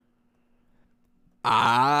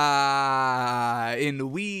And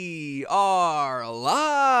we are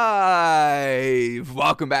live.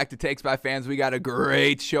 Welcome back to Takes by Fans. We got a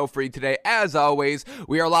great show for you today. As always,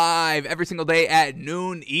 we are live every single day at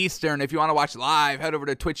noon Eastern. If you want to watch live, head over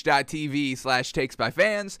to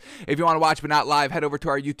twitch.tv/takesbyfans. If you want to watch but not live, head over to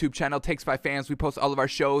our YouTube channel, Takes by Fans. We post all of our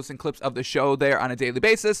shows and clips of the show there on a daily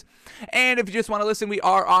basis. And if you just want to listen, we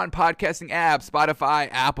are on podcasting apps, Spotify,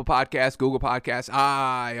 Apple Podcasts, Google Podcasts,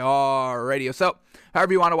 IR Radio. So,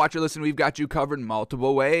 however you want to watch or listen, we've got you covered in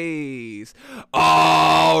multiple ways.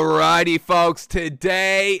 Alrighty, folks,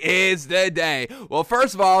 today is the day. Well,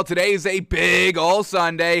 first of all, today is a big old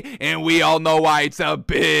Sunday, and we all know why it's a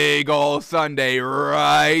big old Sunday,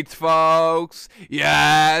 right, folks?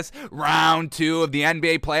 Yes, round 2 of the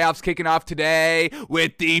NBA playoffs kicking off today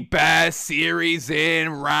with the best series in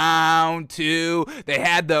round 2. They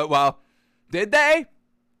had did they?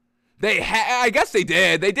 I guess they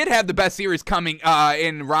did. They did have the best series coming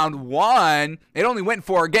in round 1. It only went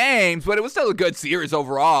 4 games, but it was still a good series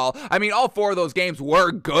overall. I mean, all 4 of those games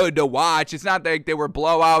were good to watch. It's not like they were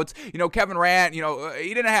blowouts. Kevin Durant,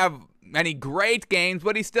 he didn't have any great games,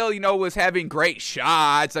 but he still, was having great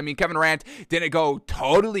shots. I mean, Kevin Durant didn't go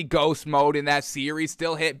totally ghost mode in that series,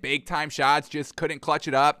 still hit big time shots, just couldn't clutch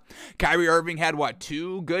it up. Kyrie Irving had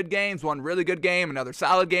 2 good games, 1 really good game, another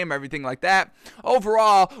solid game, everything like that.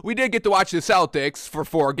 Overall, we did get to watch the Celtics for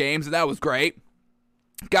 4 games, and that was great.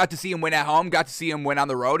 Got to see him win at home, got to see him win on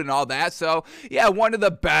the road and all that. So, yeah, one of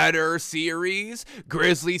the better series.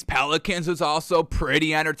 Grizzlies-Pelicans was also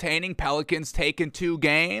pretty entertaining. Pelicans taking 2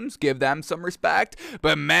 games. Give them some respect.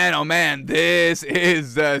 But, man, oh, man, this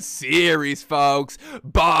is the series, folks.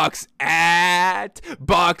 Bucks at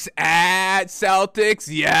Celtics.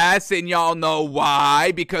 Yes, and y'all know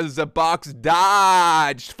why. Because the Bucks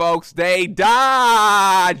dodged, folks. They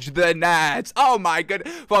dodged the Nets. Oh, my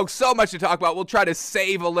goodness. Folks, so much to talk about. We'll try to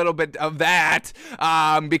save a little bit of that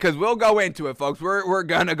because we'll go into it, folks. We're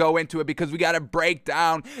gonna go into it because we got to break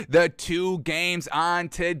down the 2 games on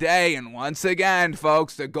today. And once again,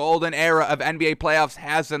 folks, the golden era of NBA playoffs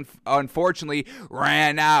has unfortunately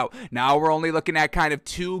ran out. Now we're only looking at kind of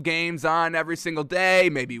 2 games on every single day,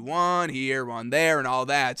 maybe 1 here, 1 there, and all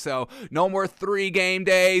that. So no more 3 game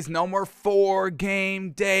days, no more 4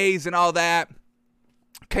 game days, and all that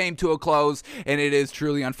came to a close, and it is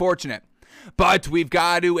truly unfortunate. But we've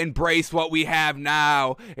got to embrace what we have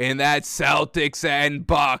now, and that's Celtics and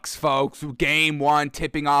Bucks, folks. Game 1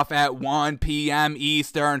 tipping off at 1 p.m.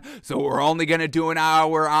 Eastern, so we're only going to do an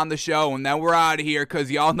hour on the show, and then we're out of here because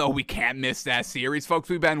y'all know we can't miss that series, folks.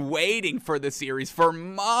 We've been waiting for the series for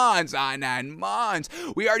months on end, months.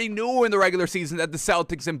 We already knew in the regular season that the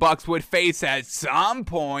Celtics and Bucks would face at some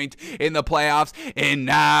point in the playoffs, and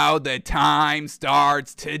now the time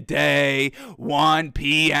starts today, 1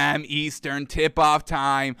 p.m. Eastern. Tip-off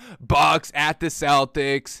time. Bucks at the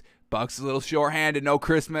Celtics. Bucks a little short-handed. No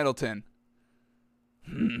Chris Middleton.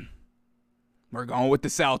 We're going with the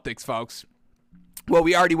Celtics, folks. Well,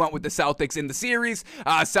 we already went with the Celtics in the series.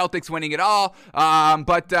 Celtics winning it all.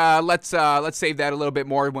 But let's save that a little bit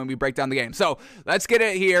more when we break down the game. So let's get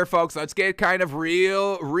it here, folks. Let's get kind of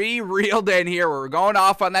reeled in here. We're going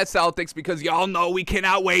off on that Celtics because y'all know we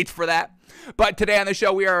cannot wait for that. But today on the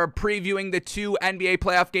show, we are previewing the 2 NBA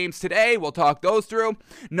playoff games today. We'll talk those through.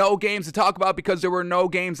 No games to talk about because there were no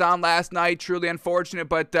games on last night. Truly unfortunate,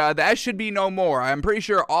 but that should be no more. I'm pretty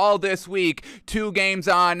sure all this week, 2 games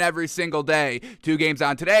on every single day. 2 games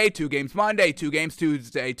on today, 2 games Monday, 2 games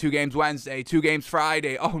Tuesday, 2 games Wednesday, 2 games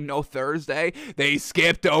Friday. Oh, no Thursday? They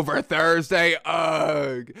skipped over Thursday.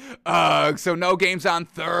 Ugh. So no games on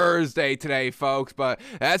Thursday today, folks, but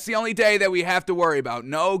that's the only day that we have to worry about.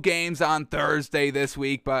 No games on Thursday this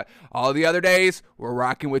week, but all the other days we're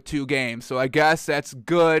rocking with 2 games. So I guess that's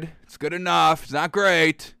good. It's good enough. It's not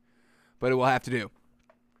great, but it will have to do.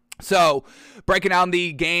 So, breaking down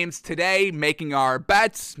the games today, making our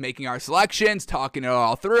bets, making our selections, talking it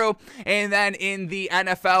all through. And then in the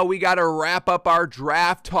NFL, we got to wrap up our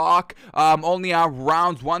draft talk. Only on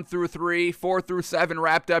rounds 1 through 3, 4 through 7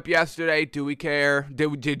 wrapped up yesterday. Do we care?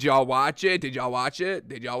 Did y'all watch it? Did y'all watch it?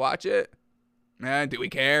 Did y'all watch it? Do we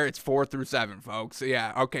care? It's 4 through 7, folks.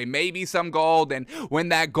 Yeah, okay, maybe some gold, and when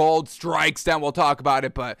that gold strikes, then we'll talk about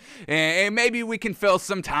it, but and maybe we can fill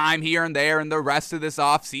some time here and there in the rest of this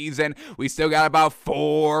off season. We still got about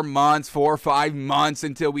 4 or 5 months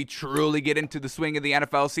until we truly get into the swing of the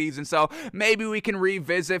NFL season, so maybe we can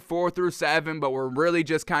revisit 4 through 7, but we're really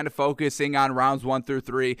just kind of focusing on rounds 1 through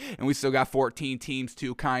 3, and we still got 14 teams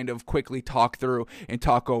to kind of quickly talk through and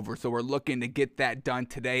talk over, so we're looking to get that done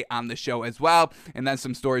today on the show as well. well, and then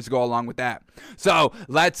some stories go along with that. So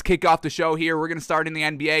let's kick off the show here. We're going to start in the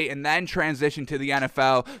NBA and then transition to the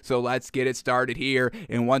NFL. So let's get it started here.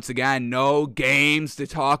 And once again, no games to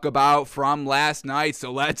talk about from last night.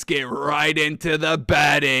 So let's get right into the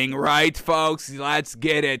betting, right, folks? Let's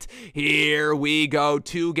get it. Here we go.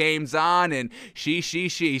 2 games on, and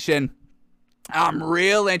sheesh. And I'm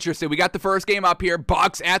real interested. We got the first game up here,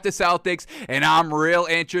 Bucks at the Celtics, and I'm real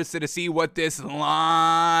interested to see what this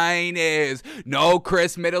line is. No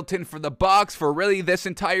Chris Middleton for the Bucks for really this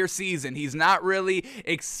entire season. He's not really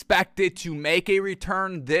expected to make a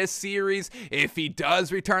return this series. If he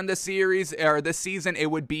does return this series or this season, it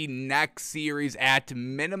would be next series at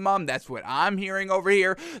minimum. That's what I'm hearing over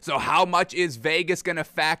here. So how much is Vegas going to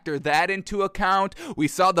factor that into account? We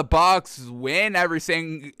saw the Bucks win every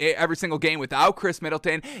single game without Chris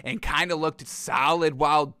Middleton and kind of looked solid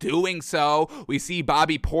while doing so. We see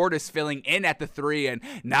Bobby Portis filling in at the 3, and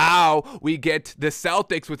now we get the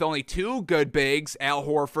Celtics with only 2 good bigs, Al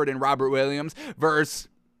Horford and Robert Williams, versus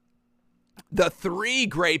the 3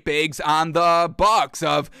 great bigs on the Bucks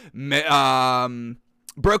of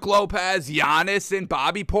Brook Lopez, Giannis, and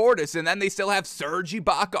Bobby Portis. And then they still have Serge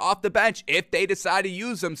Ibaka off the bench if they decide to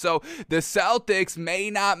use him. So the Celtics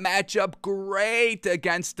may not match up great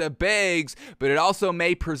against the bigs, but it also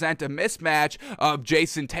may present a mismatch of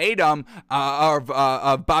Jason Tatum, of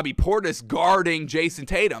Bobby Portis guarding Jason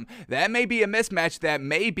Tatum. That may be a mismatch that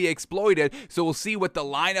may be exploited. So we'll see what the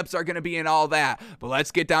lineups are going to be and all that. But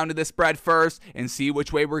let's get down to the spread first and see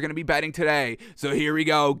which way we're going to be betting today. So here we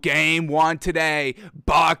go. Game 1 today.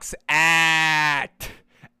 Bucks at.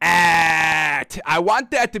 I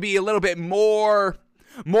want that to be a little bit more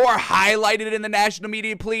highlighted in the national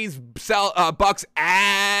media, please. Bucks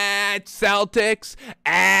at Celtics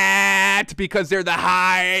at, because they're the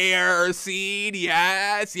higher seed.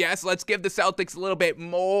 Yes, let's give the Celtics a little bit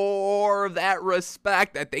more of that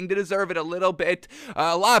respect. I think they deserve it a lot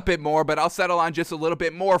bit more, but I'll settle on just a little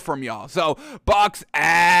bit more from y'all. So Bucks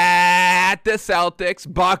at the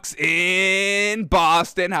Celtics, Bucks in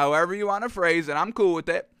Boston, however you want to phrase it, I'm cool with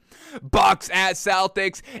it. Bucks at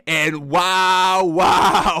Celtics, and wow,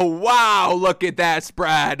 look at that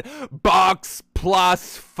spread. Bucks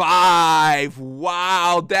 +5.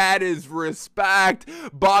 Wow, that is respect.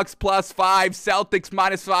 Bucks +5, Celtics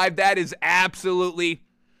 -5. That is absolutely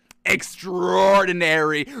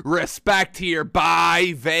extraordinary respect here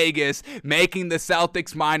by Vegas, making the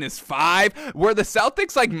Celtics -5. Were the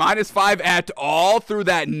Celtics like -5 at all through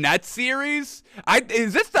that Nets series?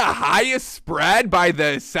 Is this the highest spread by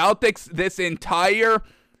the Celtics this entire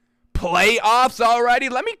playoffs already?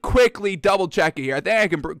 Let me quickly double check it here. I think I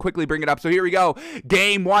can quickly bring it up. So here we go.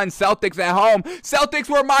 Game 1, Celtics at home. Celtics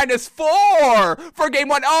were -4 for game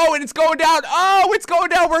 1. Oh, and it's going down.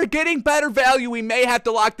 We're getting better value. We may have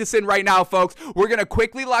to lock this in right now, folks. We're going to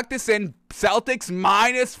quickly lock this in. Celtics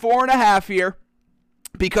 -4.5 here,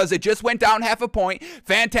 because it just went down half a point.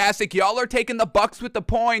 Fantastic. Y'all are taking the Bucks with the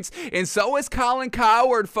points, and so is Colin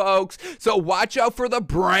Cowherd, folks. So watch out for the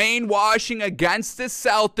brainwashing against the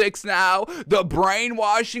Celtics now. The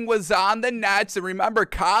brainwashing was on the Nets. And remember,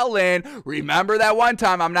 Colin, that one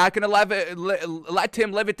time, I'm not going to let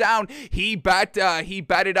him live it down. He bet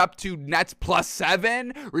it up to Nets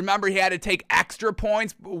 +7. Remember, he had to take extra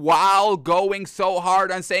points while going so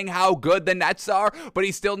hard on saying how good the Nets are, but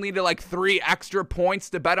he still needed like 3 extra points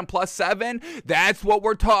to bet him +7. That's what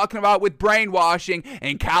we're talking about with brainwashing,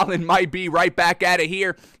 and Colin might be right back at it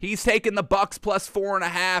here. He's taking the Bucks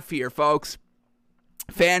 +4.5 here, folks.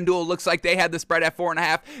 FanDuel looks like they had the spread at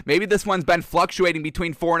 4.5. Maybe this one's been fluctuating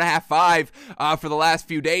between 4.5, 5 for the last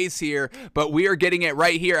few days here, but we are getting it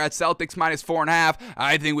right here at Celtics -4.5.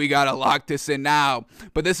 I think we got to lock this in now.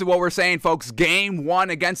 But this is what we're saying, folks. Game 1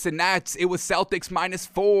 against the Nets, it was Celtics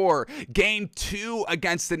 -4. Game 2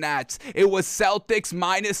 against the Nets, it was Celtics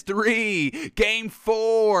 -3. Game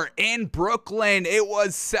 4 in Brooklyn, it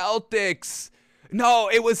was Celtics. No,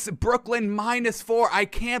 it was Brooklyn -4. I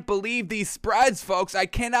can't believe these spreads, folks. I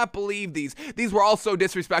cannot believe these. These were all so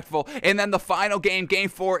disrespectful. And then the final game, game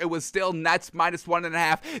 4, it was still Nets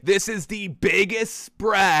 -1.5. This is the biggest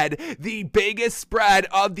spread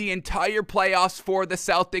of the entire playoffs for the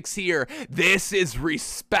Celtics here. This is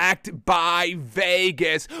respect by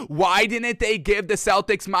Vegas. Why didn't they give the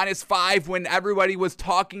Celtics -5 when everybody was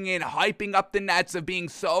talking and hyping up the Nets of being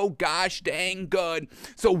so gosh dang good?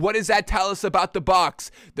 So what does that tell us about the Bucks?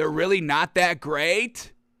 They're really not that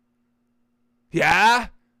great? Yeah?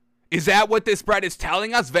 Is that what this spread is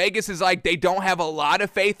telling us? Vegas is like they don't have a lot of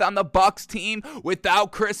faith on the Bucks team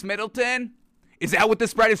without Chris Middleton? Is that what the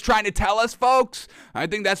spread is trying to tell us, folks? I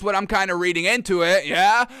think that's what I'm kind of reading into it,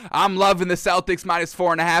 yeah? I'm loving the Celtics minus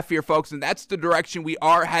 4.5 here, folks, and that's the direction we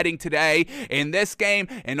are heading today in this game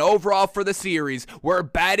and overall for the series. We're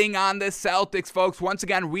betting on the Celtics, folks. Once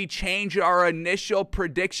again, we changed our initial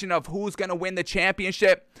prediction of who's going to win the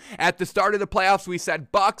championship. At the start of the playoffs, we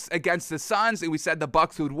said Bucks against the Suns, and we said the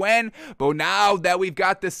Bucks would win. But now that we've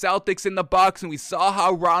got the Celtics and the Bucks, and we saw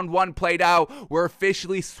how round one played out, we're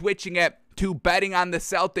officially switching it to betting on the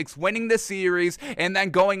Celtics winning the series and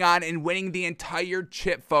then going on and winning the entire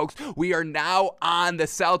chip, folks. We are now on the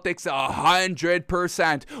Celtics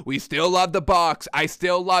 100%. We still love the Bucks. I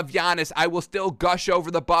still love Giannis. I will still gush over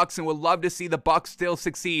the Bucks and would love to see the Bucks still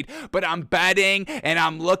succeed. But I'm betting and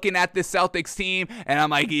I'm looking at the Celtics team and I'm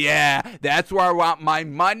like, yeah, that's where I want my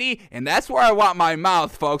money and that's where I want my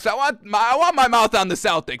mouth, folks. I want my mouth on the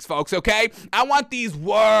Celtics, folks, okay? I want these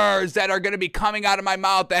words that are going to be coming out of my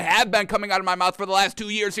mouth, that have been coming out of my mouth for the last 2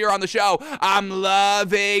 years here on the show. I'm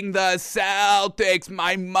loving the Celtics.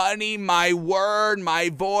 My money, my word, my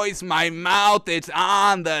voice, my mouth, it's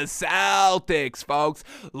on the Celtics, folks.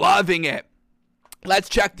 Loving it. Let's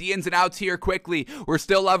check the ins and outs here quickly. We're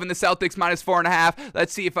still loving the Celtics minus 4.5.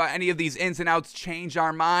 Let's see if any of these ins and outs change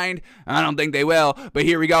our mind. I don't think they will, but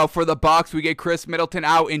here we go. For the Bucks, we get Chris Middleton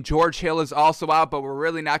out and George Hill is also out, but we're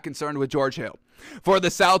really not concerned with George Hill. For the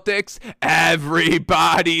Celtics,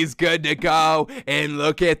 everybody's good to go. And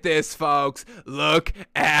look at this, folks. Look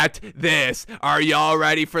at this. Are y'all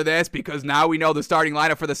ready for this? Because now we know the starting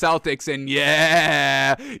lineup for the Celtics. And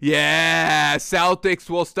yeah, Celtics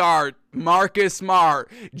will start Marcus Smart,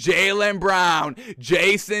 Jaylen Brown,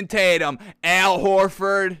 Jason Tatum, Al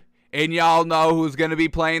Horford. And y'all know who's going to be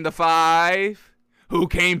playing the 5? Who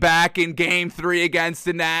came back in Game 3 against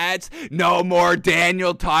the Nets. No more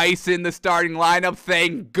Daniel Theis in the starting lineup,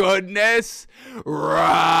 thank goodness.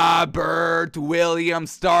 Robert Williams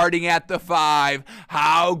starting at the 5.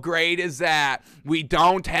 How great is that? We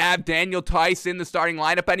don't have Daniel Theis in the starting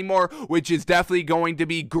lineup anymore, which is definitely going to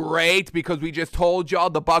be great because we just told y'all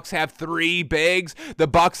the Bucks have 3 bigs. The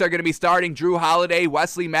Bucks are going to be starting Drew Holiday,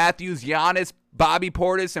 Wesley Matthews, Giannis, Bobby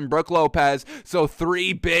Portis, and Brook Lopez. So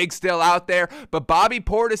 3 bigs still out there. But Bobby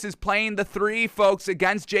Portis is playing the 3, folks,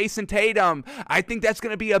 against Jason Tatum. I think that's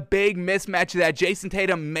going to be a big mismatch that Jason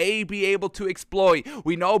Tatum may be able to exploit.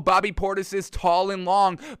 We know Bobby Portis is tall and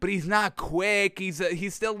long, but he's not quick.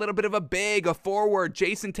 He's still a little bit of a big, a forward.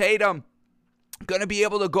 Jason Tatum going to be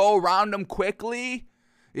able to go around him quickly.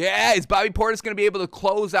 Yeah, is Bobby Portis going to be able to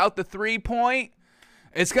close out the 3-point?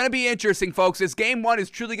 It's going to be interesting, folks. This game 1 is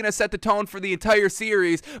truly going to set the tone for the entire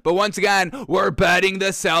series. But once again, we're betting the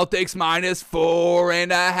Celtics minus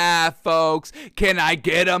 4.5, folks. Can I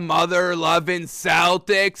get a mother-loving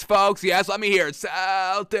Celtics, folks? Yes, let me hear it.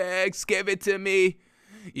 Celtics, give it to me.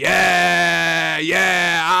 Yeah,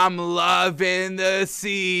 I'm loving the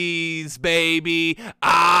C's, baby.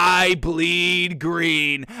 I bleed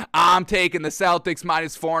green. I'm taking the Celtics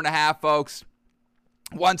minus 4.5, folks.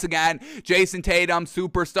 Once again, Jason Tatum,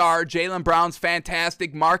 superstar. Jaylen Brown's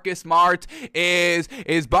fantastic. Marcus Smart is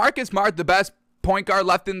Marcus Smart the best point guard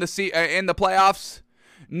left in the playoffs?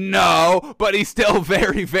 No, but he's still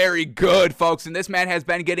very, very good, folks. And this man has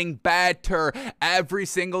been getting better every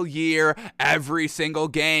single year, every single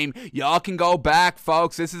game. Y'all can go back,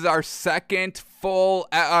 folks. This is our third.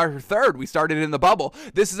 We started in the bubble.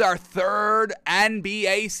 This is our 3rd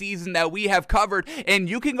NBA season that we have covered, and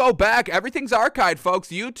you can go back. Everything's archived, folks.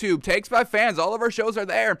 YouTube, Takes by Fans, all of our shows are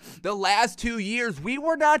there. The last 2 years, we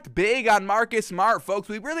were not big on Marcus Smart, folks.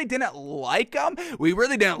 We really didn't like him. We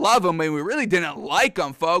really didn't love him, and we really didn't like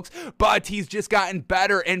him, folks. But he's just gotten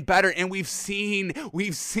better and better, and we've seen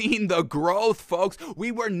the growth, folks.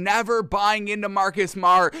 We were never buying into Marcus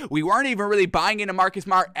Smart. We weren't even really buying into Marcus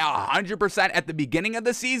Smart 100% at the beginning of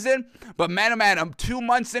the season, but man, oh man, I'm 2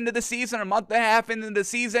 months into the season, a month and a half into the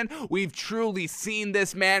season, we've truly seen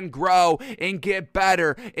this man grow and get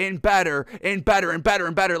better and better and better and better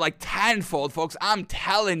and better, like tenfold, folks. I'm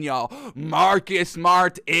telling y'all, Marcus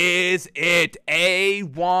Smart is it.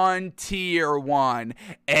 A1 tier 1.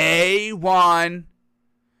 A1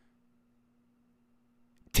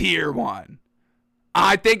 tier 1.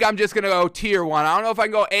 I think I'm just going to go tier 1. I don't know if I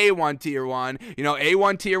can go A1 tier 1. You know,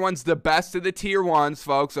 A1 tier 1's the best of the tier 1s,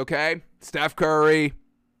 folks, okay? Steph Curry.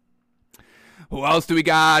 Who else do we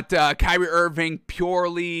got? Kyrie Irving,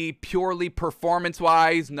 purely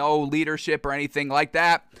performance-wise, no leadership or anything like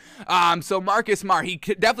that. So Marcus Smart, he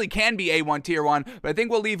definitely can be A1 Tier 1, but I think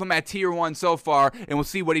we'll leave him at Tier 1 so far, and we'll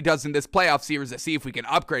see what he does in this playoff series to see if we can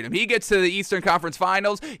upgrade him. He gets to the Eastern Conference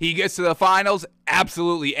Finals, he gets to the Finals,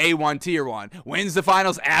 absolutely A1 Tier 1. Wins the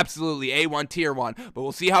Finals, absolutely A1 Tier 1. But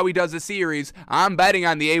we'll see how he does the series. I'm betting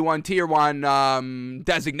on the A1 Tier 1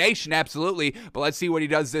 designation, absolutely, but let's see what he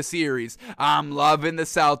does this series. I'm loving the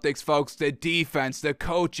Celtics, folks. The defense, the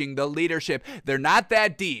coaching, the leadership. They're not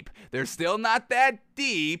that deep. They're still not that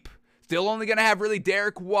deep. Still only going to have really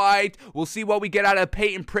Derek White. We'll see what we get out of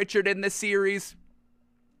Peyton Pritchard in this series.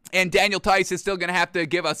 And Daniel Tice is still going to have to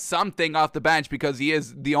give us something off the bench because he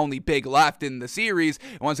is the only big left in the series.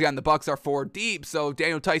 And once again, the Bucks are 4 deep, so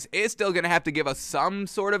Daniel Tice is still going to have to give us some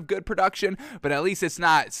sort of good production, but at least it's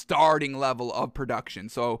not starting level of production.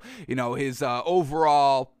 So, you know, his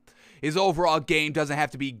overall game doesn't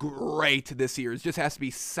have to be great this year. It just has to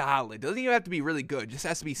be solid. Doesn't even have to be really good. It just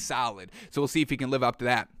has to be solid. So we'll see if he can live up to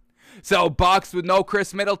that. So Bucks with no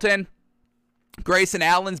Chris Middleton. Grayson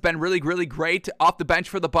Allen's been really great off the bench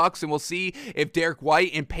for the Bucks, and we'll see if Derek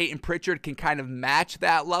White and Peyton Pritchard can kind of match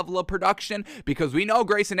that level of production, because we know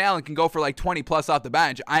Grayson Allen can go for like 20 plus off the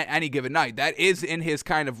bench any given night. That is in his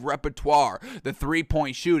kind of repertoire, the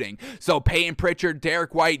 3-point shooting. So Peyton Pritchard,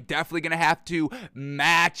 Derek White, definitely going to have to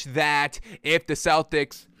match that if the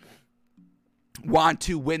Celtics want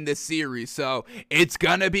to win this series. So it's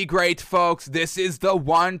gonna be great, folks. This is the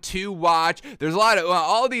one to watch. There's a lot of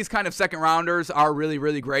all of these kind of second rounders are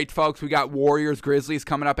really great, folks. We got Warriors Grizzlies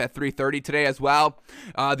coming up at 3:30 today as well.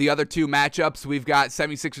 The other two matchups, we've got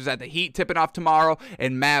 76ers at the Heat tipping off tomorrow,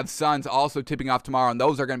 and Mavs Suns also tipping off tomorrow, and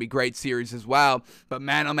those are gonna be great series as well. But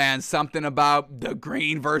man, oh man, something about the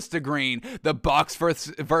green versus the green, the Bucks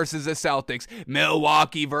versus the Celtics,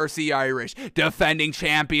 Milwaukee versus the Irish, defending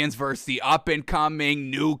champions versus the up and coming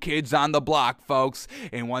new kids on the block, folks.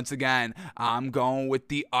 And once again, I'm going with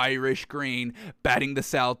the Irish green, betting the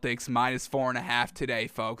Celtics -4.5 today,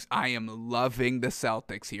 folks. I am loving the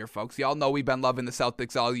Celtics here, folks. Y'all know we've been loving the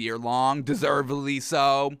Celtics all year long. Deservedly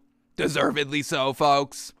so,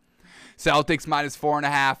 folks. Celtics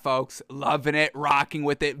 -4.5, folks. Loving it, rocking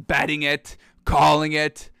with it, betting it, calling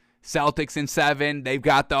it. Celtics in 7. They've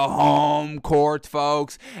got the home court,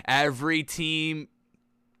 folks. Every team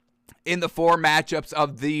in the 4 matchups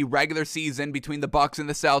of the regular season between the Bucks and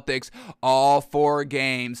the Celtics, all 4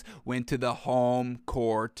 games went to the home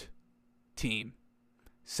court team.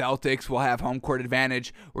 Celtics will have home court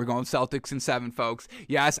advantage. We're going Celtics in 7, folks.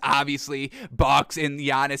 Yes, obviously, Bucks and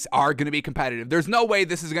Giannis are going to be competitive. There's no way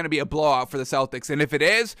this is going to be a blowout for the Celtics. And if it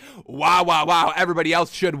is, wow. Everybody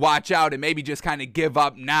else should watch out and maybe just kind of give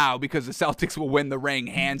up now, because the Celtics will win the ring,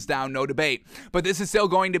 hands down, no debate. But this is still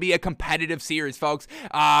going to be a competitive series, folks.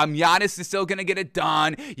 Giannis is still going to get it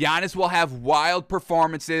done. Giannis will have wild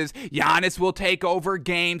performances. Giannis will take over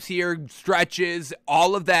games here, stretches,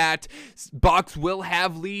 all of that. Bucks will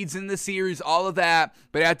have leads in the series, all of that,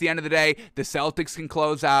 but at the end of the day, the Celtics can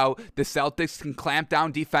close out. The Celtics can clamp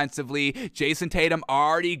down defensively. Jason Tatum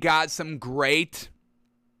already got some great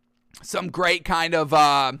kind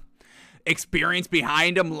of experience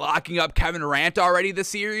behind him, locking up Kevin Durant already this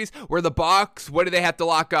series, where the Bucks, what do they have to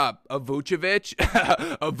lock up? A Vucevic?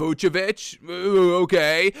 Ooh,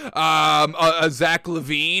 okay. A Zach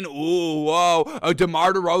LaVine? Ooh, whoa. A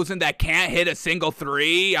DeMar DeRozan that can't hit a single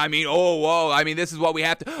 3? I mean, oh, whoa. I mean, this is what we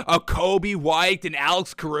have to... A Kobe White and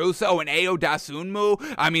Alex Caruso and Ayo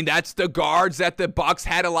Dosunmu? I mean, that's the guards that the Bucks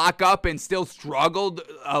had to lock up and still struggled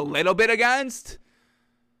a little bit against?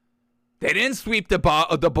 They didn't sweep the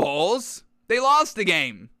Bulls. They lost the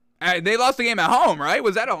game. They lost the game at home, right?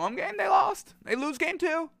 Was that a home game they lost? They lose game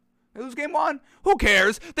 2? They lose game 1? Who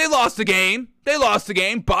cares? They lost the game.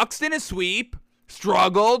 Bucks didn't sweep.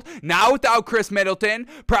 Struggled. Now without Chris Middleton.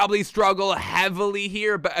 Probably struggle heavily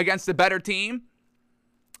here against the better team.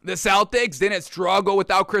 The Celtics didn't struggle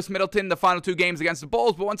without Chris Middleton the final 2 games against the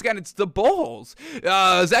Bulls, but once again, it's the Bulls.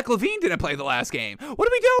 Zach LaVine didn't play the last game. What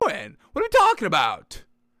are we doing? What are we talking about?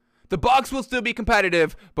 The Bucks will still be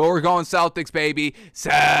competitive, but we're going Celtics, baby.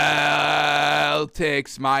 Celtics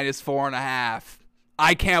 -4.5.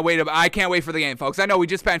 I can't wait for the game, folks. I know we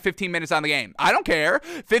just spent 15 minutes on the game. I don't care.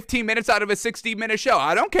 15 minutes out of a 60-minute show.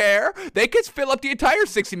 I don't care. They could fill up the entire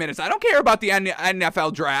 60 minutes. I don't care about the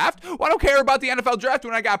NFL draft. Well, I don't care about the NFL draft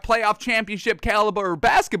when I got playoff championship caliber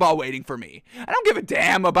basketball waiting for me. I don't give a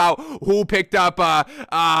damn about who picked up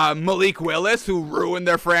Malik Willis, who ruined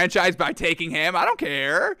their franchise by taking him. I don't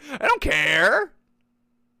care.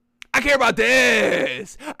 I I care about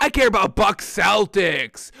this. I care about Bucks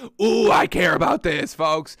Celtics. Ooh, I care about this,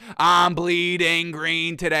 folks. I'm bleeding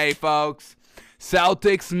green today, folks.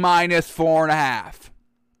 Celtics minus 4.5.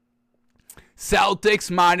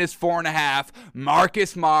 Celtics minus 4.5.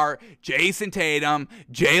 Marcus Smart, Jason Tatum,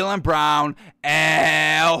 Jaylen Brown,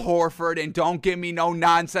 Al Horford. And don't give me no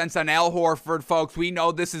nonsense on Al Horford, folks. We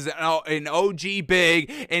know this is an OG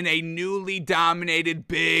big in a newly dominated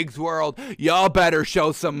bigs world. Y'all better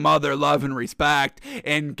show some mother love and respect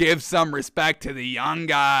and give some respect to the young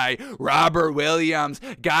guy. Robert Williams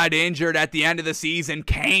got injured at the end of the season,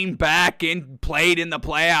 came back and played in the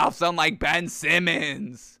playoffs, unlike Ben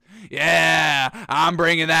Simmons. Yeah, I'm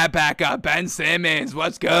bringing that back up. Ben Simmons,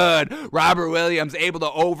 what's good? Robert Williams able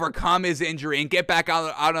to overcome his injury and get back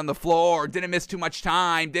out on the floor. Didn't miss too much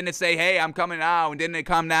time. Didn't say, hey, I'm coming now, and didn't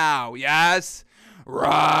come now. Yes?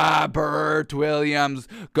 Robert Williams,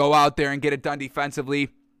 go out there and get it done defensively.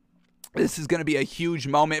 This is going to be a huge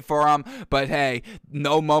moment for him, but hey,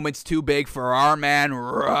 no moment's too big for our man,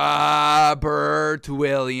 Robert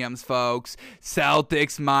Williams, folks.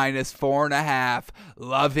 Celtics minus 4.5.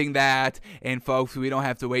 Loving that. And folks, we don't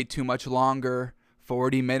have to wait too much longer.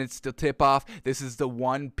 40 minutes to tip off. This is the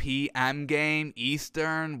 1 p.m. game,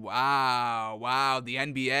 Eastern. Wow, the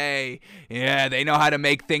NBA. Yeah, they know how to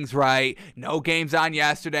make things right. No games on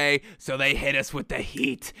yesterday, so they hit us with the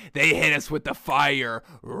heat. They hit us with the fire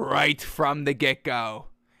right from the get-go.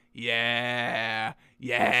 Yeah.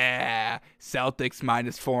 Celtics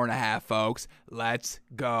minus 4.5, folks. Let's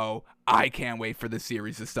go. I can't wait for the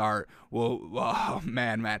series to start. Oh,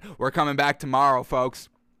 man. We're coming back tomorrow, folks,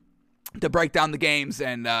 to break down the games,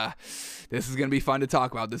 and this is going to be fun to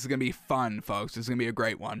talk about. This is going to be fun, folks. This is going to be a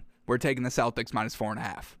great one. We're taking the Celtics minus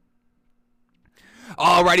 4.5.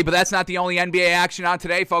 Alrighty, but that's not the only NBA action on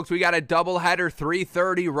today, folks. We got a doubleheader,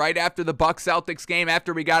 3:30, right after the Bucks Celtics game.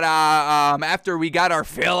 After we got our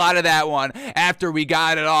fill out of that one, after we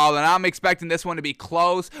got it all, and I'm expecting this one to be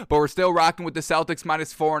close, but we're still rocking with the Celtics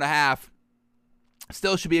minus 4.5.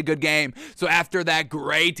 Still should be a good game. So after that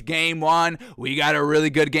great game one, we got a really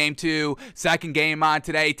good game two. Second game on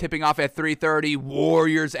today, tipping off at 3:30.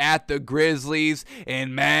 Warriors at the Grizzlies.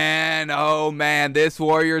 And man, oh man, this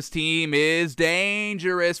Warriors team is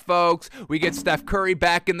dangerous, folks. We get Steph Curry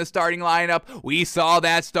back in the starting lineup. We saw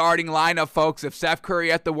that starting lineup, folks, of Steph Curry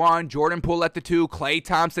at the 1, Jordan Poole at the 2, Klay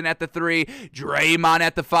Thompson at the 3, Draymond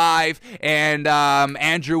at the 5, and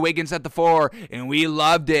Andrew Wiggins at the 4. And we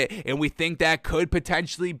loved it. And we think that could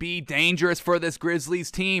potentially be dangerous for this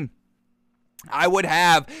Grizzlies team. I would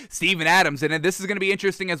have Steven Adams, and this is going to be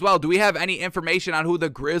interesting as well. Do we have any information on who the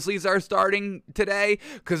Grizzlies are starting today?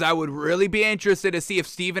 Because I would really be interested to see if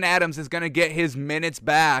Steven Adams is going to get his minutes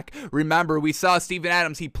back. Remember, we saw Steven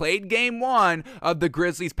Adams. He played game 1 of the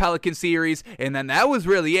Grizzlies-Pelican series, and then that was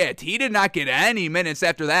really it. He did not get any minutes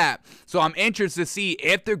after that. So I'm interested to see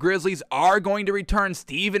if the Grizzlies are going to return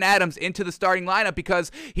Steven Adams into the starting lineup,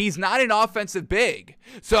 because he's not an offensive big.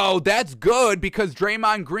 So that's good, because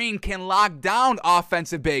Draymond Green can lock down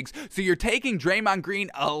offensive bigs. So you're taking Draymond Green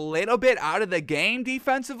a little bit out of the game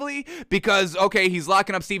defensively because, okay, he's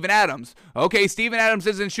locking up Steven Adams. Okay, Steven Adams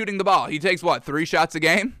isn't shooting the ball. He takes, 3 shots a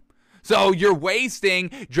game? So you're wasting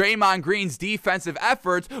Draymond Green's defensive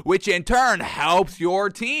efforts, which in turn helps your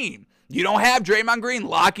team. You don't have Draymond Green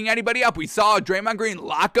locking anybody up. We saw Draymond Green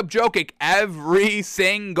lock up Jokic every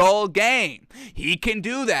single game. He can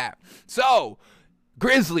do that. So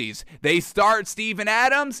Grizzlies, they start Steven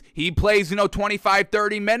Adams. He plays, 25,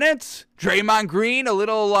 30 minutes. Draymond Green, a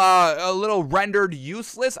little rendered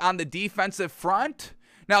useless on the defensive front.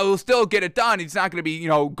 Now, he'll still get it done. He's not going to be,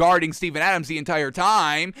 guarding Steven Adams the entire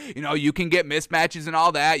time. You can get mismatches and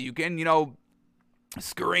all that. You can,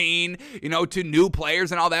 screen, to new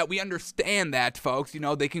players and all that. We understand that, folks.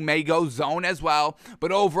 They may go zone as well.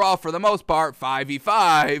 But overall, for the most part,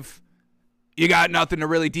 5v5. You got nothing to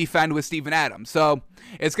really defend with Steven Adams. So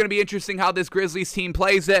it's going to be interesting how this Grizzlies team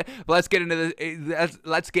plays it. But let's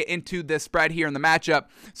get into the spread here in the matchup.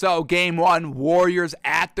 So game 1, Warriors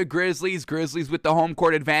at the Grizzlies. Grizzlies with the home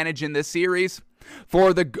court advantage in this series.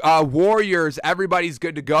 For the Warriors, everybody's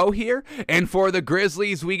good to go here. And for the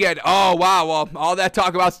Grizzlies, we get, all that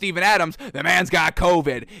talk about Steven Adams, the man's got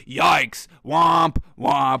COVID. Yikes. Womp,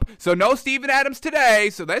 womp. So no Steven Adams today.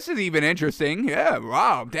 So this is even interesting. Yeah,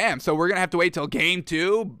 wow, damn. So we're going to have to wait till game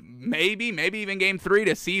 2, maybe even game 3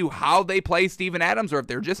 to see how they play Steven Adams, or if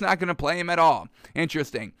they're just not going to play him at all.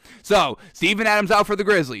 Interesting. So Steven Adams out for the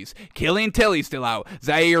Grizzlies. Killian Tilly still out.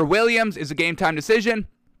 Zaire Williams is a game time decision.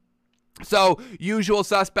 So, usual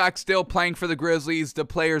suspects still playing for the Grizzlies. The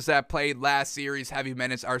players that played last series, heavy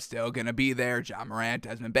minutes, are still going to be there. Ja Morant,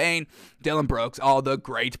 Desmond Bane, Dillon Brooks, all the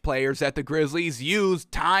great players that the Grizzlies use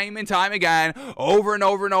time and time again, over and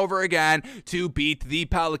over and over again, to beat the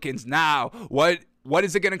Pelicans. Now, what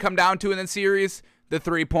is it going to come down to in the series? The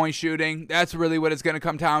three-point shooting. That's really what it's going to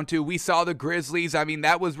come down to. We saw the Grizzlies. I mean,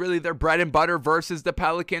 that was really their bread and butter versus the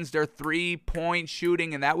Pelicans, their three-point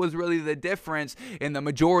shooting, and that was really the difference in the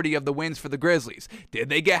majority of the wins for the Grizzlies. Did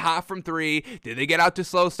they get hot from three? Did they get out to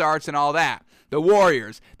slow starts and all that? The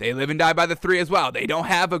Warriors, they live and die by the three as well. They don't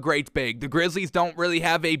have a great big. The Grizzlies don't really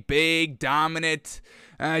have a big, dominant.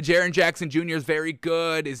 Jaren Jackson Jr. is very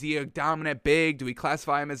good. Is he a dominant big? Do we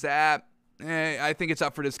classify him as that? I think it's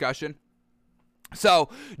up for discussion. So,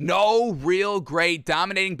 no real great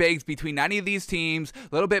dominating bigs between any of these teams.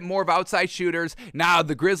 A little bit more of outside shooters. Now,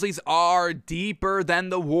 the Grizzlies are deeper than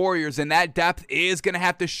the Warriors, and that depth is going to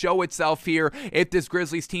have to show itself here if this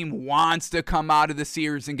Grizzlies team wants to come out of the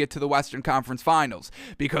series and get to the Western Conference Finals.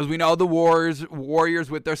 Because we know the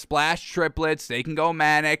Warriors with their splash triplets, they can go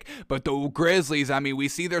manic. But the Grizzlies, I mean, we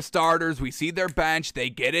see their starters, we see their bench. They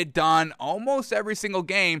get it done almost every single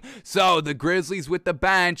game. So, the Grizzlies with the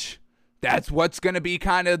bench, that's what's going to be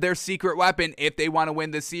kind of their secret weapon if they want to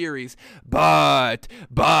win the series. But,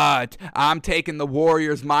 I'm taking the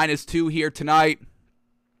Warriors -2 here tonight.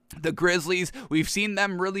 The Grizzlies, we've seen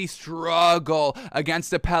them really struggle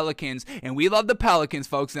against the Pelicans, and we love the Pelicans,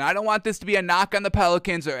 folks, and I don't want this to be a knock on the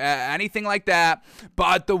Pelicans or anything like that,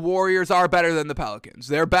 but the Warriors are better than the Pelicans.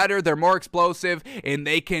 They're better, they're more explosive, and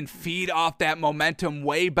they can feed off that momentum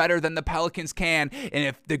way better than the Pelicans can, and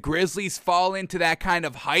if the Grizzlies fall into that kind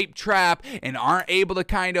of hype trap and aren't able to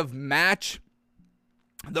kind of match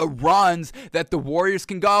the runs that the Warriors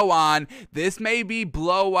can go on, this may be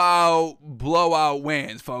blowout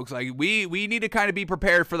wins, folks. Like we need to kind of be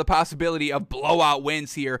prepared for the possibility of blowout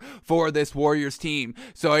wins here for this Warriors team.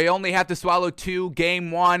 So I only have to swallow 2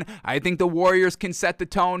 game 1. I think the Warriors can set the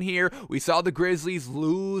tone here. We saw the Grizzlies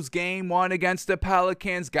lose game 1 against the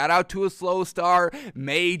Pelicans, got out to a slow start,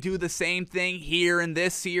 may do the same thing here in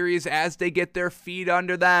this series as they get their feet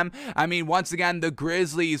under them. I mean, once again, the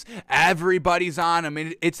Grizzlies, everybody's on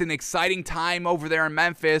them. It's an exciting time over there in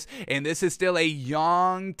Memphis, and this is still a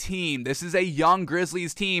young team. This is a young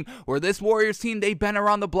Grizzlies team, where this Warriors team, they've been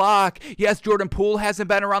around the block. Yes, Jordan Poole hasn't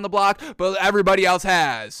been around the block, but everybody else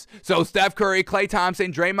has. So Steph Curry, Klay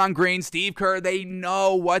Thompson, Draymond Green, Steve Kerr, they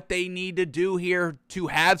know what they need to do here to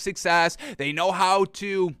have success. They know how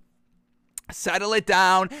to settle it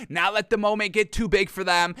down, not let the moment get too big for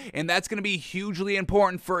them, and that's going to be hugely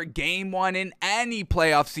important for game 1 in any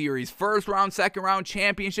playoff series. First round, second round,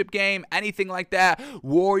 championship game, anything like that.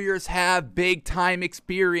 Warriors have big time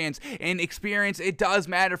experience, and experience, it does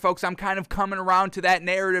matter, folks. I'm kind of coming around to that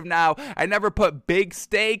narrative now. I never put big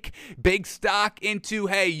stock into,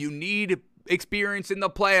 hey, you need experience in the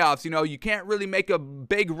playoffs. You know, you can't really make a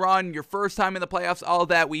big run your first time in the playoffs, all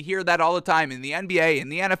that. We hear that all the time in the NBA, in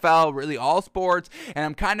the NFL, really all sports, and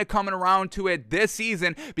I'm kind of coming around to it this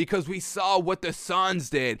season because we saw what the Suns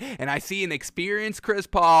did, and I see an experienced Chris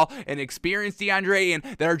Paul, an experienced DeAndre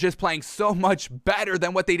Ayton that are just playing so much better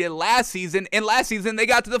than what they did last season, and last season they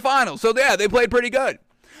got to the finals, so yeah, they played pretty good.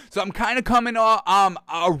 So I'm kind of coming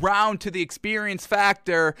around to the experience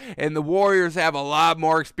factor, and the Warriors have a lot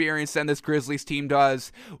more experience than this Grizzlies team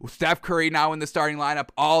does. Steph Curry now in the starting lineup,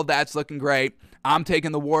 all that's looking great. I'm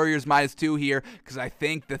taking the Warriors -2 here because I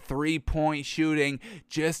think the three-point shooting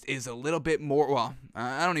just is a little bit more, well,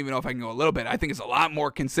 I don't even know if I can go a little bit. I think it's a lot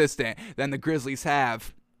more consistent than the Grizzlies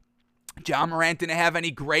have. Ja Morant didn't have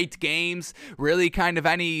any great games, really kind of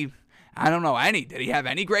any, I don't know, any. Did he have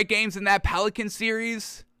any great games in that Pelican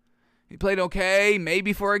series? He played okay,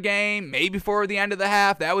 maybe for a game, maybe for the end of the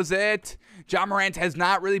half. That was it. Ja Morant has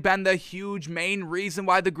not really been the huge main reason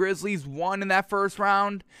why the Grizzlies won in that first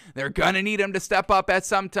round. They're going to need him to step up at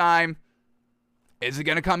some time. Is it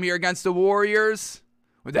going to come here against the Warriors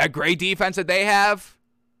with that great defense that they have?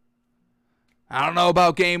 I don't know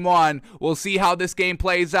about game 1. We'll see how this game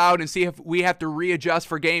plays out and see if we have to readjust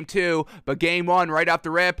for game 2. But game 1, right off the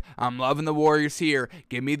rip, I'm loving the Warriors here.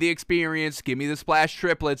 Give me the experience. Give me the splash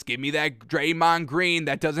triplets. Give me that Draymond Green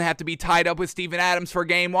that doesn't have to be tied up with Steven Adams for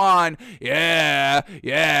game 1. Yeah.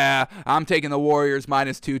 I'm taking the Warriors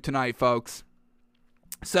 -2 tonight, folks.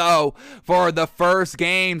 So, for the first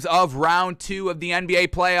games of round 2 of the NBA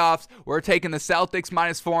playoffs, we're taking the Celtics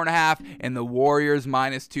 -4.5 and the Warriors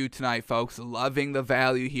 -2 tonight, folks. Loving the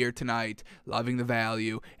value here tonight. Loving the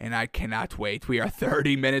value, and I cannot wait. We are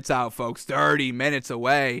 30 minutes out, folks. 30 minutes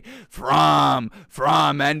away from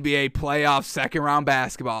NBA playoff second round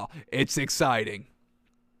basketball. It's exciting.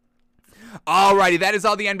 Alrighty, that is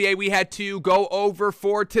all the NBA we had to go over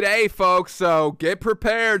for today, folks. So get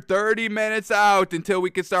prepared, 30 minutes out until we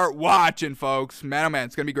can start watching, folks. Man, oh man,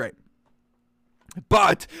 it's going to be great.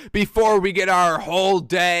 But before we get our whole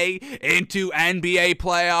day into NBA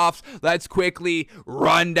playoffs, let's quickly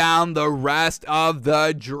run down the rest of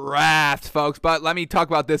the draft, folks. But let me talk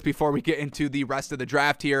about this before we get into the rest of the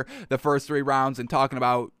draft here, the first 3 rounds, and talking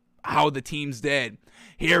about how the teams did.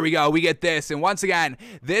 Here we go. We get this. And once again,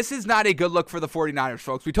 this is not a good look for the 49ers,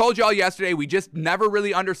 folks. We told you all yesterday, we just never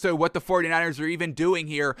really understood what the 49ers are even doing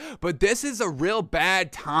here. But this is a real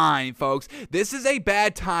bad time, folks. This is a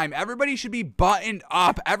bad time. Everybody should be buttoned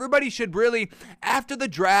up. Everybody should really, after the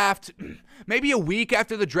draft, maybe a week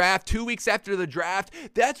after the draft, 2 weeks after the draft,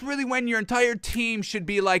 that's really when your entire team should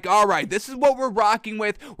be like, all right, this is what we're rocking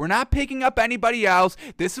with. We're not picking up anybody else.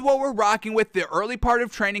 This is what we're rocking with the early part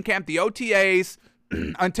of training camp, the OTAs.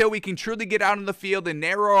 Until we can truly get out on the field and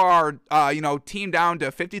narrow our, team down to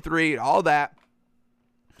 53 and all that.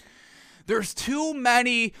 There's too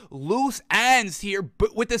many loose ends here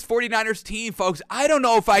with this 49ers team, folks. I don't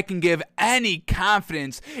know if I can give any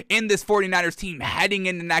confidence in this 49ers team heading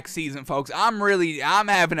into next season, folks. I'm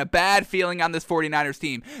having a bad feeling on this 49ers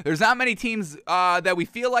team. There's not many teams that we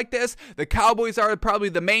feel like this. The Cowboys are probably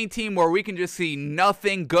the main team where we can just see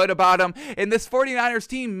nothing good about them. And this 49ers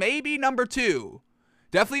team may be number 2.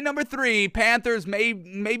 Definitely number 3. Panthers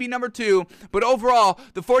maybe number 2. But overall,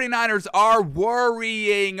 the 49ers are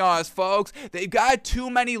worrying us, folks. They've got too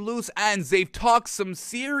many loose ends. They've talked some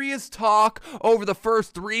serious talk over the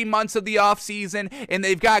first 3 months of the offseason, and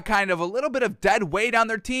they've got kind of a little bit of dead weight on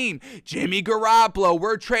their team. Jimmy Garoppolo,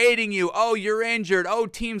 we're trading you. Oh, you're injured. Oh,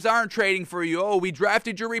 teams aren't trading for you. Oh, we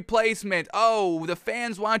drafted your replacement. Oh, the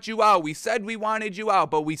fans want you out. We said we wanted you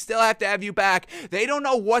out, but we still have to have you back. They don't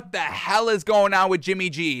know what the hell is going on with Jimmy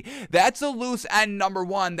G. That's a loose end number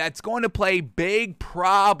 1 that's going to play big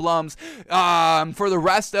problems for the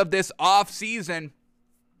rest of this offseason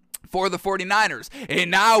for the 49ers. And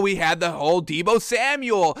now we had the whole Deebo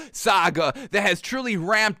Samuel saga that has truly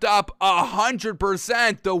ramped up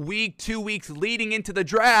 100% the 2 weeks leading into the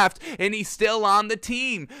draft, and he's still on the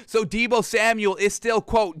team. So Deebo Samuel is still,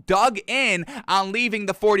 quote, dug in on leaving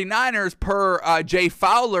the 49ers per Jay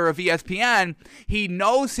Fowler of ESPN. He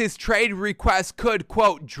knows his trade request could,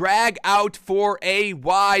 quote, drag out for a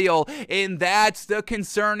while, and that's the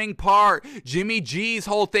concerning part. Jimmy G's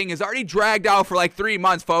whole thing is already dragged out for like 3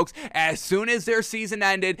 months, folks. As soon as their season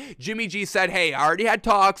ended, Jimmy G said, hey, I already had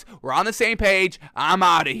talks. We're on the same page. I'm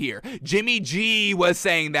out of here. Jimmy G was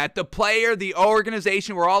saying that the player, the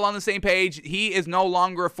organization, we're all on the same page. He is no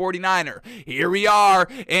longer a 49er. Here we are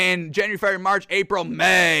in January, February, March, April,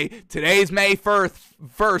 May. Today's May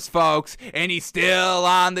 1st, folks, and he's still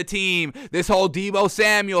on the team. This whole Deebo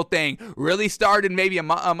Samuel thing really started maybe a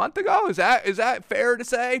month ago. Is that fair to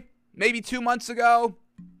say? Maybe 2 months ago?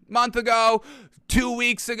 Month ago? 2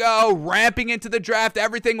 weeks ago, ramping into the draft,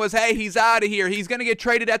 everything was, hey, he's out of here. He's going to get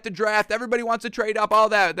traded at the draft. Everybody wants to trade up, all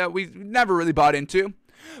that we never really bought into.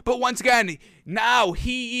 But once again, now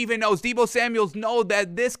he even knows, Deebo Samuels know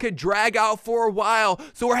that this could drag out for a while.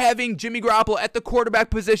 So we're having Jimmy Garoppolo at the quarterback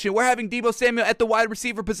position. We're having Deebo Samuel at the wide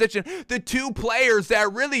receiver position. The 2 players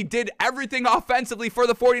that really did everything offensively for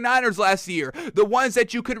the 49ers last year. The ones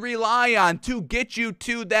that you could rely on to get you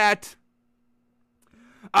to that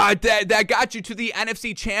got you to the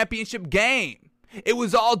NFC Championship game. It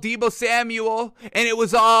was all Deebo Samuel, and it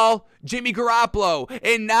was all Jimmy Garoppolo,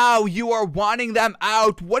 and now you are wanting them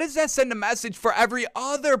out. What does that send a message for every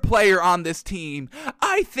other player on this team?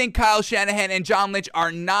 I think Kyle Shanahan and John Lynch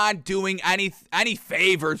are not doing any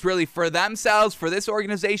favors really for themselves, for this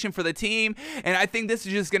organization, for the team, and I think this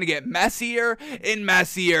is just going to get messier and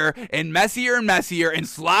messier and messier and messier and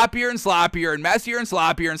sloppier and sloppier and messier and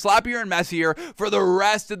sloppier and sloppier and messier for the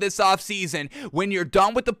rest of this offseason. When you're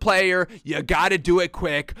done with the player, you got to do it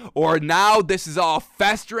quick, or now this is all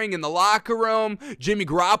festering in the locker room. Jimmy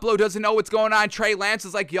Garoppolo doesn't know what's going on. Trey Lance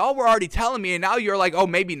is like, y'all were already telling me, and now you're like, oh,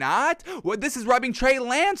 maybe not? Well, this is rubbing Trey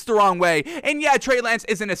Lance the wrong way. And yeah, Trey Lance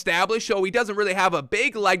isn't established, so he doesn't really have a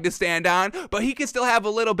big leg to stand on, but he can still have a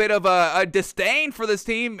little bit of a disdain for this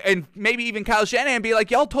team, and maybe even Kyle Shanahan be like,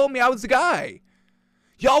 y'all told me I was the guy.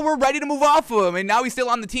 Y'all were ready to move off of him, and now he's still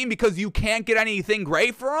on the team because you can't get anything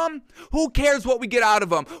great for him? Who cares what we get out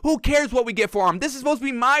of him? Who cares what we get for him? This is supposed to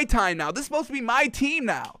be my time now. This is supposed to be my team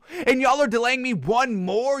now. And y'all are delaying me 1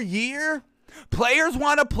 more year? Players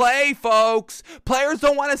want to play, folks. Players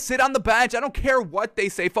don't want to sit on the bench. I don't care what they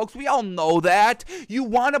say, folks. We all know that. You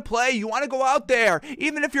want to play. You want to go out there.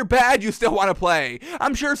 Even if you're bad, you still want to play.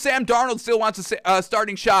 I'm sure Sam Darnold still wants a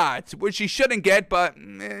starting shot, which he shouldn't get, but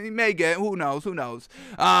he may get. Who knows? Who knows?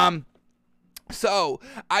 So,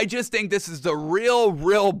 I just think this is the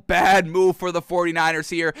real bad move for the 49ers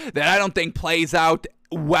here that I don't think plays out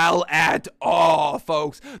well at all,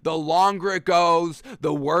 folks. The longer it goes,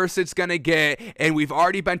 the worse it's gonna get, and we've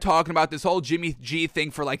already been talking about this whole Jimmy G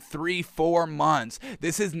thing for like 3-4 months.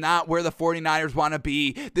 This is not where the 49ers want to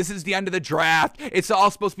be. This is the end of the draft. It's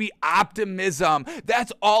all supposed to be optimism.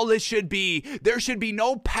 That's all it should be. There should be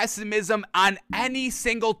no pessimism on any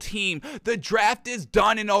single team. The draft is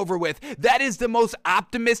done and over with. That is the most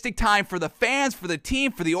optimistic time for the fans, for the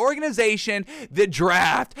team, for the organization. The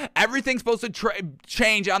draft. Everything's supposed to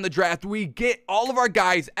change on the draft. We get all of our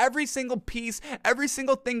guys, every single piece, every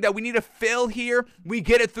single thing that we need to fill here, we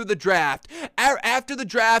get it through the draft. After the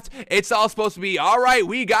draft, it's all supposed to be, all right,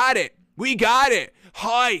 we got it. We got it.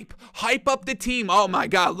 Hype up the team. Oh my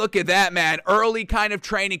God, look at that, man. Early kind of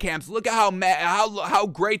training camps. Look at how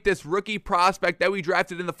great this rookie prospect that we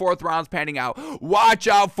drafted in the 4th round is panning out. Watch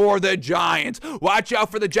out for the Giants. Watch out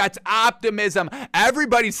for the Jets. Optimism.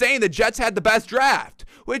 Everybody's saying the Jets had the best draft.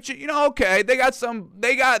 Which, okay, they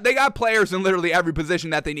got players in literally every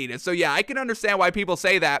position that they needed. So yeah, I can understand why people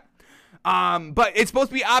say that. But it's supposed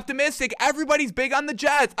to be optimistic. Everybody's big on the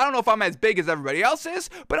Jets. I don't know if I'm as big as everybody else is,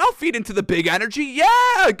 but I'll feed into the big energy.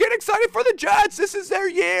 Yeah, get excited for the Jets. This is their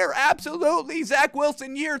year. Absolutely. Zach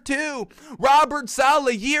Wilson, year 2. Robert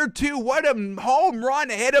Saleh, year 2. What a home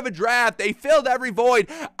run ahead of a draft. They filled every void.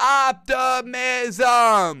 Optimism.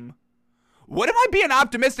 What am I being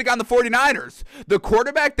optimistic on the 49ers? The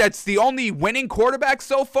quarterback that's the only winning quarterback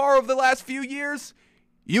so far over the last few years?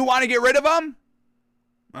 You want to get rid of him?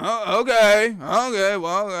 Oh, okay,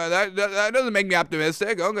 well, that doesn't make me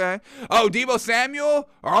optimistic, okay. Oh, Deebo Samuel,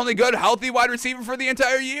 our only good, healthy wide receiver for the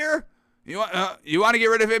entire year? You want to get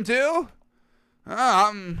rid of him too?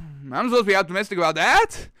 I'm supposed to be optimistic about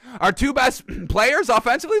that? Our 2 best players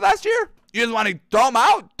offensively last year? You just want to throw them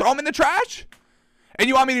out? Throw them in the trash? And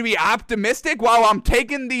you want me to be optimistic while I'm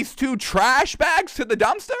taking these 2 trash bags to the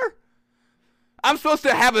dumpster? I'm supposed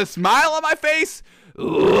to have a smile on my face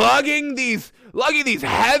lugging these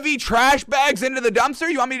heavy trash bags into the dumpster?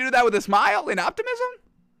 You want me to do that with a smile and optimism?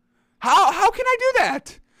 How can I do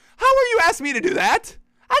that? How are you asking me to do that?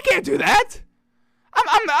 I can't do that.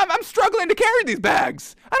 I'm struggling to carry these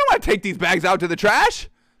bags. I don't want to take these bags out to the trash.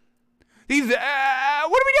 What are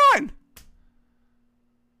we doing?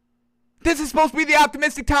 This is supposed to be the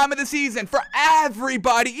optimistic time of the season for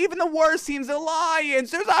everybody, even the worst teams, the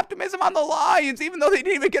Lions. There's optimism on the Lions, even though they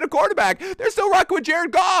didn't even get a quarterback. They're still rocking with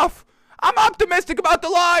Jared Goff. I'm optimistic about the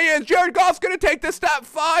Lions. Jared Goff's going to take this step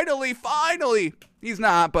finally. He's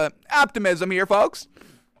not, but optimism here, folks.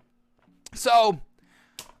 So,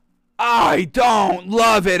 I don't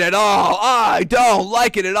love it at all. I don't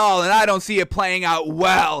like it at all, and I don't see it playing out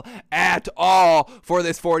well at all for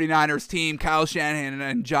this 49ers team, Kyle Shanahan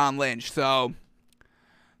and John Lynch. So,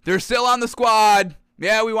 they're still on the squad.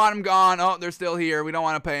 Yeah, we want them gone. Oh, they're still here. We don't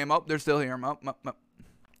want to pay them. Oh, they're still here.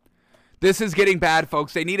 This is getting bad,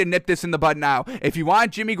 folks. They need to nip this in the bud now. If you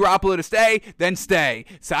want Jimmy Garoppolo to stay, then stay.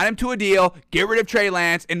 Sign him to a deal, get rid of Trey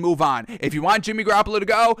Lance, and move on. If you want Jimmy Garoppolo to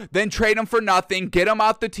go, then trade him for nothing, get him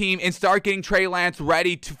off the team, and start getting Trey Lance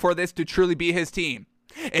ready for this to truly be his team.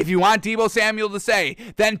 If you want Deebo Samuel to stay,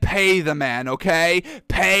 then pay the man, okay?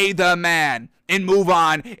 Pay the man. And move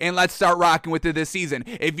on, and let's start rocking with it this season.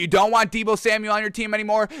 If you don't want Deebo Samuel on your team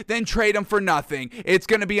anymore, then trade him for nothing. It's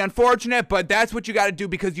going to be unfortunate, but that's what you got to do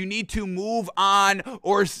because you need to move on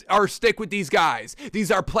or stick with these guys.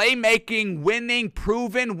 These are playmaking, winning,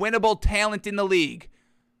 proven, winnable talent in the league.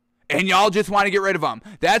 And y'all just want to get rid of them.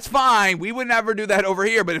 That's fine. We would never do that over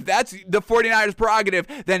here. But if that's the 49ers prerogative,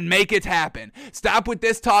 then make it happen. Stop with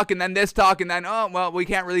this talk and then this talk and then, oh, well, we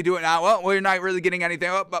can't really do it now. Well, we're not really getting anything.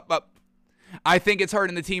 I think it's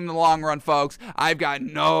hurting the team in the long run, folks. I've got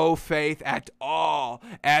no faith at all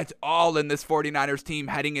in this 49ers team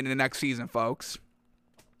heading into next season, folks.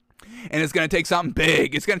 And it's going to take something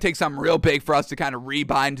big. It's going to take something real big for us to kind of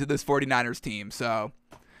rebind to this 49ers team. So,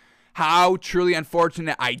 how truly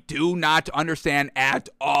unfortunate. I do not understand at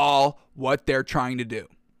all what they're trying to do.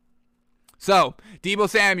 So, Deebo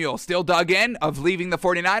Samuel still dug in of leaving the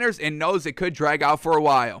 49ers and knows it could drag out for a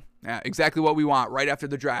while. Yeah, exactly what we want right after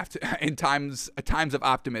the draft in times of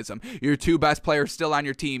optimism. Your 2 best players still on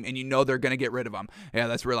your team, and you know they're going to get rid of them. Yeah,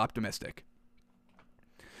 that's real optimistic.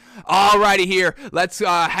 Alrighty here, let's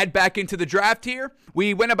head back into the draft here.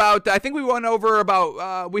 We went over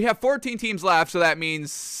about, we have 14 teams left, so that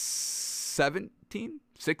means 17?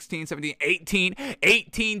 16, 17,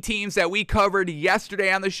 18 teams that we covered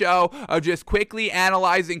yesterday on the show of just quickly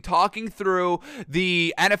analyzing, talking through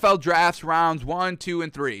the NFL drafts rounds 1, 2,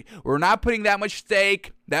 and 3. We're not putting that much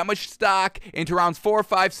stock into rounds 4,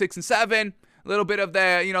 5, 6, and 7. A little bit of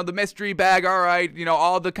the, the mystery bag. All right,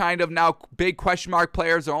 all the kind of now big question mark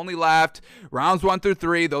players are only left. Rounds 1 through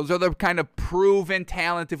 3, those are the kind of proven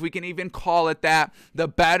talent, if we can even call it that. The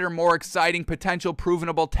better, more exciting, potential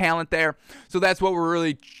provenable talent there. So that's what we're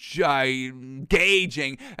really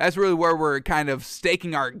gauging. That's really where we're kind of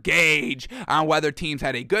staking our gauge on whether teams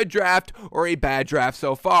had a good draft or a bad draft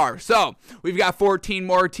so far. So we've got 14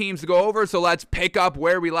 more teams to go over, so let's pick up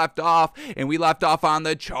where we left off, and we left off on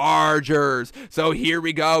the Chargers. So here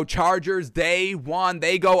we go. Chargers, day one.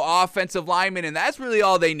 They go offensive lineman, and that's really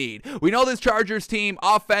all they need. We know this Chargers team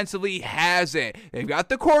offensively has it. They've got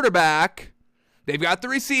the quarterback. They've got the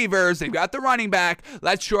receivers. They've got the running back.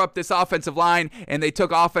 Let's shore up this offensive line, and they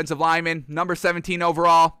took offensive lineman, number 17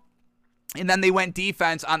 overall. And then they went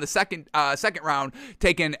defense on the second round,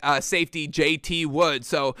 taking safety JT Woods.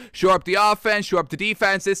 So shore up the offense, shore up the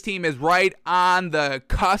defense. This team is right on the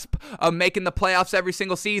cusp of making the playoffs every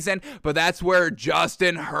single season, but that's where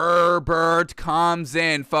Justin Herbert comes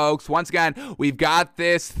in, folks. Once again, we've got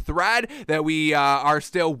this thread that we are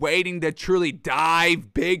still waiting to truly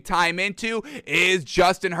dive big time into. Is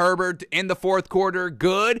Justin Herbert in the fourth quarter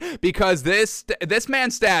good? Because this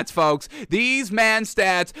man's stats, folks, these man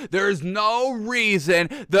stats, there's no reason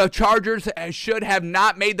the Chargers should have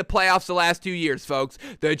not made the playoffs the last 2 years, folks.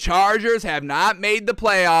 The Chargers have not made the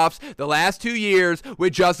playoffs the last 2 years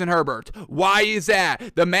with Justin Herbert. Why is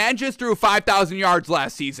that? The man just threw 5,000 yards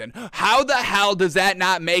last season. How the hell does that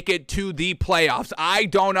not make it to the playoffs? I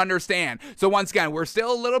don't understand. So once again, we're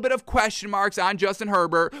still a little bit of question marks on Justin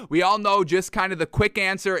Herbert. We all know just kind of the quick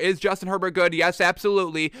answer, is Justin Herbert good? Yes,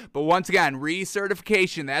 absolutely. But once again,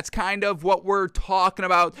 recertification, that's kind of what we're talking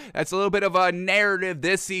about. That's a little bit of a narrative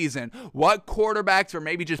this season. What quarterbacks, or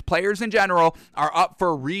maybe just players in general, are up for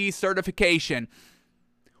recertification?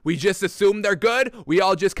 We just assume they're good. We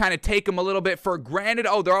all just kind of take them a little bit for granted.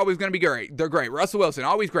 Oh, they're always going to be great. They're great. Russell Wilson,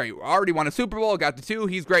 always great. Already won a Super Bowl, got the 2.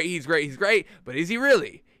 He's great, he's great, he's great. But is he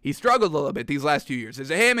really? He struggled a little bit these last 2 years.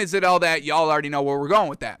 Is it him? Is it all that? Y'all already know where we're going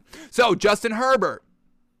with that. So, Justin Herbert.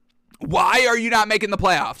 Why are you not making the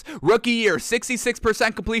playoffs? Rookie year,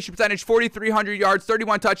 66% completion percentage, 4,300 yards,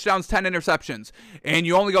 31 touchdowns, 10 interceptions. And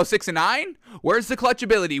you only go 6-9? Where's the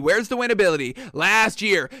clutchability? Where's the winnability? Last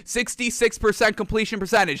year, 66% completion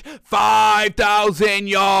percentage, 5,000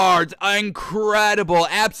 yards. Incredible.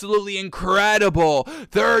 Absolutely incredible.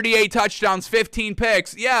 38 touchdowns, 15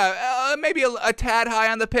 picks. Yeah, maybe a tad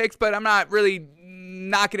high on the picks, but I'm not really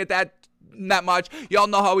knocking it that much. Y'all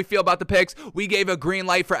know how we feel about the picks. We gave a green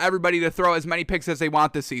light for everybody to throw as many picks as they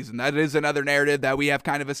want this season. That is another narrative that we have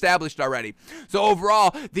kind of established already. So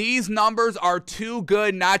overall, these numbers are too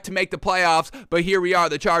good not to make the playoffs, but here we are,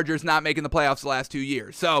 the Chargers not making the playoffs the last 2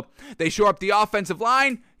 years. So they shore up the offensive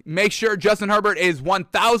line, make sure Justin Herbert is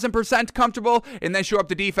 1,000% comfortable, and then shore up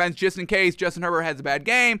the defense just in case Justin Herbert has a bad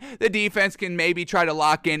game. The defense can maybe try to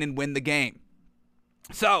lock in and win the game.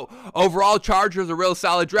 So, overall, Chargers a real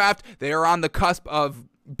solid draft. They are on the cusp of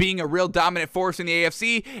being a real dominant force in the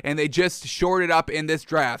AFC, and they just shorted up in this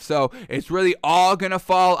draft. So, it's really all going to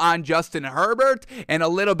fall on Justin Herbert and a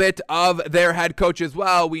little bit of their head coach as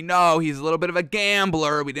well. We know he's a little bit of a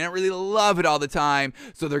gambler. We didn't really love it all the time.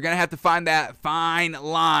 So, they're going to have to find that fine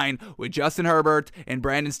line with Justin Herbert and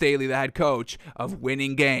Brandon Staley, the head coach, of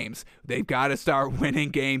winning games. They've got to start winning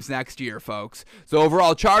games next year, folks. So,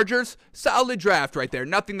 overall, Chargers, solid draft right there.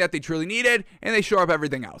 Nothing that they truly needed, and they shore up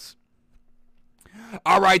everything else.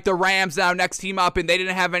 All right, the Rams now next team up, and they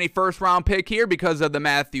didn't have any first-round pick here because of the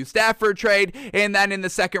Matthew Stafford trade, and then in the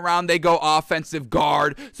second round, they go offensive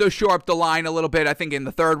guard, so shore up the line a little bit, I think in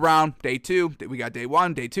the third round, day 2, we got day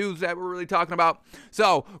 1, day 2 that we're really talking about.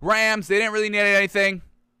 So, Rams, they didn't really need anything.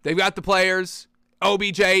 They've got the players.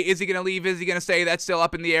 OBJ, is he going to leave? Is he going to stay? That's still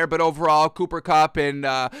up in the air, but overall, Cooper Kupp and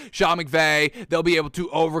Sean McVay, they'll be able to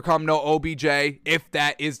overcome no OBJ if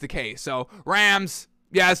that is the case. So, Rams,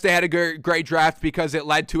 yes, they had a great draft because it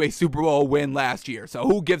led to a Super Bowl win last year. So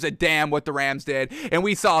who gives a damn what the Rams did? And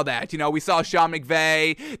we saw that. We saw Sean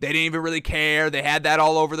McVay. They didn't even really care. They had that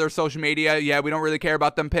all over their social media. Yeah, we don't really care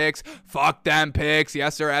about them picks. Fuck them picks.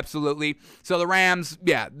 Yes, sir, absolutely. So the Rams,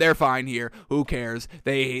 yeah, they're fine here. Who cares?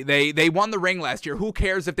 They won the ring last year. Who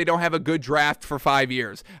cares if they don't have a good draft for 5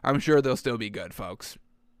 years? I'm sure they'll still be good, folks.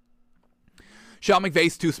 Sean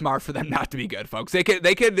McVay's too smart for them not to be good, folks. They could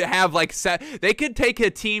have they could take a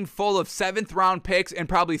team full of 7th round picks and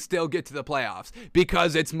probably still get to the playoffs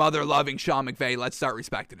because it's mother loving Sean McVay. Let's start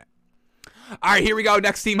respecting it. All right, here we go.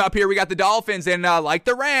 Next team up here, we got the Dolphins. And like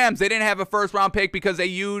the Rams, they didn't have a first-round pick because they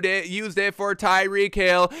used it for Tyreek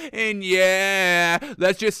Hill. And yeah,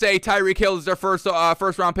 let's just say Tyreek Hill is their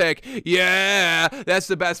first-round pick. Yeah, that's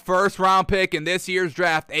the best first-round pick in this year's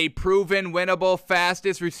draft. A proven, winnable,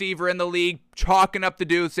 fastest receiver in the league, chalking up the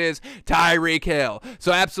deuces, Tyreek Hill.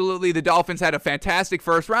 So absolutely, the Dolphins had a fantastic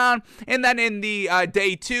first round. And then in the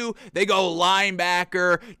day 2, they go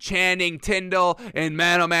linebacker Channing Tindall. And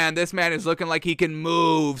man, oh man, this man is looking like he can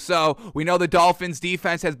move. So we know the Dolphins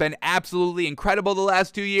defense has been absolutely incredible the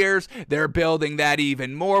last 2 years. They're building that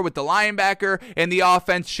even more with the linebacker, and the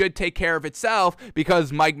offense should take care of itself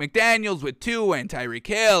because Mike McDaniels with Tua and Tyreek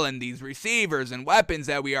Hill and these receivers and weapons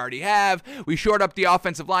that we already have. We shored up the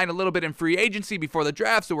offensive line a little bit in free agency before the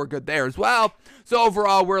draft, so we're good there as well. So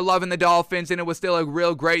overall, we're loving the Dolphins, and it was still a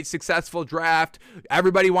real great, successful draft.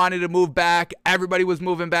 Everybody wanted to move back. Everybody was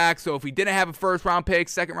moving back. So if we didn't have a first-round pick,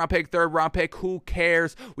 second-round pick, third-round pick, who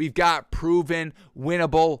cares? We've got proven,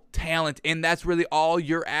 winnable talent, and that's really all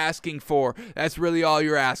you're asking for. That's really all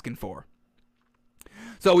you're asking for.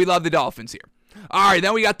 So we love the Dolphins here. All right,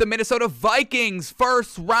 then we got the Minnesota Vikings.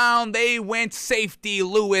 First round, they went safety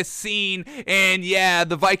Lewis Cine. And yeah,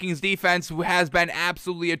 the Vikings defense has been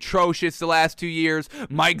absolutely atrocious the last 2 years.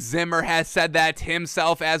 Mike Zimmer has said that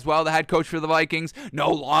himself as well, the head coach for the Vikings. No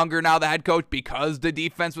longer now the head coach because the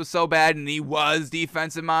defense was so bad, and he was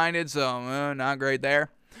defensive minded, so not great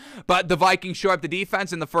there. But the Vikings shore up the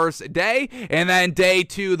defense in the first day, and then day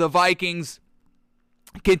 2, the Vikings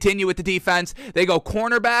continue with the defense. They go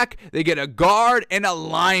cornerback, they get a guard, and a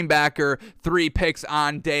linebacker. 3 picks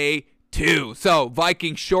on day 2. So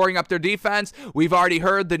Vikings shoring up their defense. We've already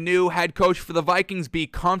heard the new head coach for the Vikings be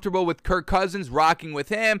comfortable with Kirk Cousins, rocking with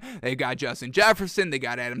him. They got Justin Jefferson, they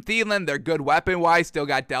got Adam Thielen. They're good weapon-wise. Still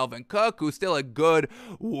got Dalvin Cook, who's still a good,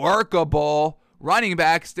 workable running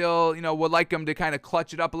back. Still, would like him to kind of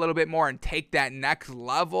clutch it up a little bit more and take that next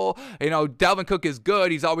level. Dalvin Cook is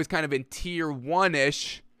good. He's always kind of in tier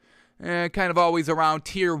 1-ish. Kind of always around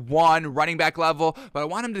tier 1 running back level. But I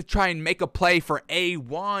want him to try and make a play for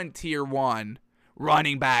A1 tier 1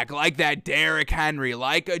 running back, like that Derrick Henry,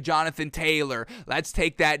 like a Jonathan Taylor. Let's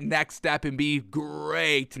take that next step and be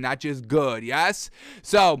great, not just good, yes?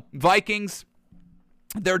 So, Vikings,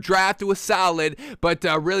 their draft was solid, but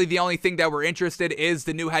really the only thing that we're interested is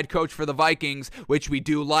the new head coach for the Vikings, which we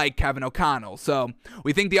do like, Kevin O'Connell. So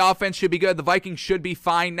we think the offense should be good. The Vikings should be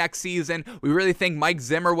fine next season. We really think Mike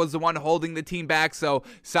Zimmer was the one holding the team back. So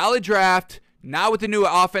solid draft. Now with the new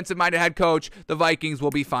offensive-minded head coach, the Vikings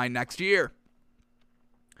will be fine next year.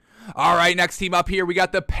 All right, next team up here, we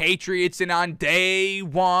got the Patriots, and on day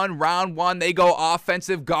 1, round 1, they go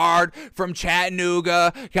offensive guard from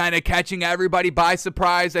Chattanooga, kind of catching everybody by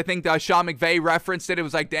surprise. I think Sean McVay referenced it. It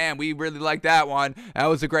was like, damn, we really like that one. That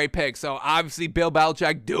was a great pick. So obviously Bill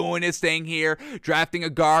Belichick doing his thing here, drafting a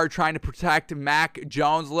guard, trying to protect Mac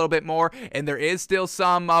Jones a little bit more, and there is still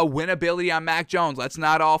some winnability on Mac Jones. Let's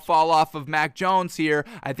not all fall off of Mac Jones here.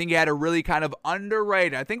 I think he had a really kind of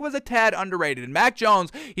underrated, I think it was a tad underrated. And Mac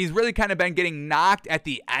Jones, he's really kind of been getting knocked at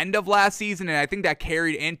the end of last season, and I think that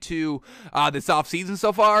carried into this offseason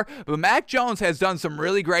so far. But Mac Jones has done some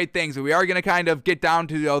really great things, and we are going to kind of get down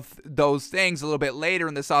to those things a little bit later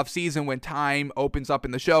in this offseason when time opens up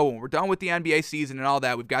in the show. When we're done with the NBA season and all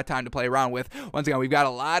that, we've got time to play around with. Once again, we've got a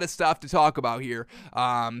lot of stuff to talk about here.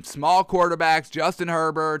 Small quarterbacks, Justin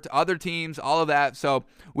Herbert, other teams, all of that. So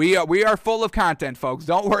we are full of content, folks.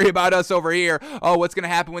 Don't worry about us over here. Oh, what's going to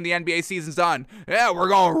happen when the NBA season's done? Yeah, we're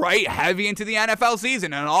going right heavy into the NFL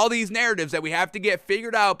season and all these narratives that we have to get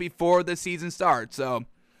figured out before the season starts. So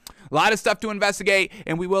a lot of stuff to investigate,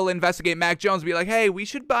 and we will investigate Mac Jones, be like, hey, we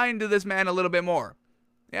should buy into this man a little bit more.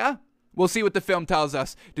 Yeah? We'll see what the film tells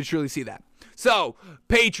us to truly see that. So,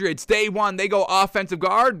 Patriots, day 1, they go offensive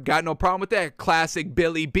guard. Got no problem with that. Classic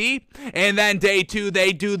Billy B. And then day 2,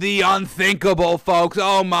 they do the unthinkable, folks.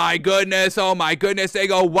 Oh, my goodness. Oh, my goodness. They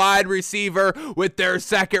go wide receiver with their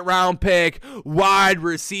second-round pick. Wide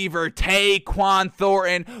receiver, Tyquan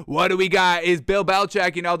Thornton. What do we got? Is Bill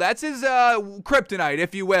Belichick, that's his kryptonite,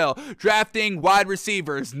 if you will. Drafting wide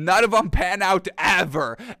receivers. None of them pan out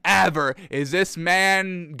ever. Ever. Is this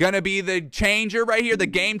man going to be the changer right here? The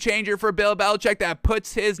game changer for Bill Belichick that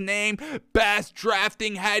puts his name best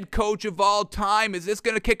drafting head coach of all time? Is this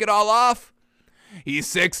going to kick it all off?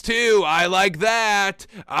 He's 6'2". I like that.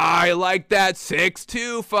 I like that.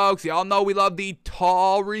 6'2", folks. Y'all know we love the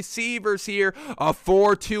tall receivers here. A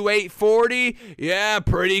 4.28 40. Yeah,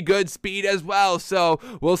 pretty good speed as well. So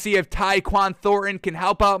we'll see if Tyquan Thornton can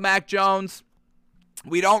help out Mac Jones.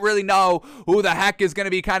 We don't really know who the heck is going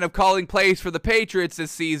to be kind of calling plays for the Patriots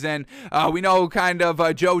this season. We know kind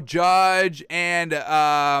of Joe Judge and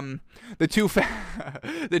the two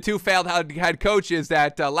failed head coaches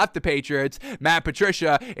that left the Patriots, Matt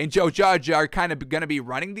Patricia and Joe Judge, are kind of going to be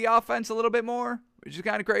running the offense a little bit more, which is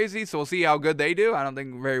kind of crazy. So we'll see how good they do. I don't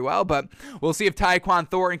think very well, but we'll see if Tyquan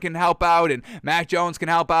Thornton can help out and Mac Jones can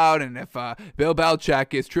help out, and if Bill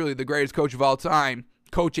Belichick is truly the greatest coach of all time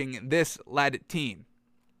coaching this led team.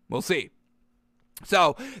 We'll see.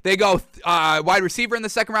 So they go wide receiver in the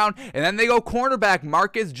second round, and then they go cornerback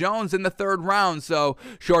Marcus Jones in the third round. So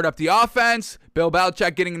short up the offense. Bill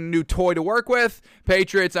Belichick getting a new toy to work with.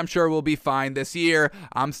 Patriots, I'm sure, will be fine this year.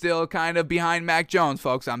 I'm still kind of behind Mac Jones,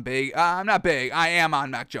 folks. I'm big. I'm not big. I am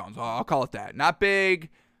on Mac Jones. I'll call it that. Not big.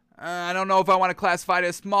 I don't know if I want to classify it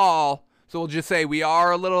as small. So we'll just say we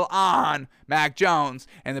are a little on Mac Jones.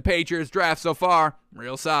 And the Patriots draft so far,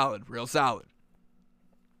 real solid. Real solid.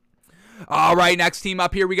 All right, next team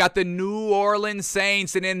up here, we got the New Orleans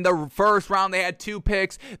Saints, and in the first round, they had 2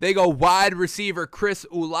 picks. They go wide receiver Chris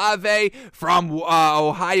Olave from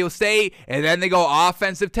Ohio State, and then they go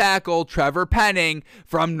offensive tackle Trevor Penning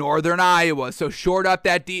from Northern Iowa. So short up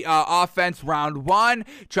that offense round 1,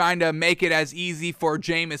 trying to make it as easy for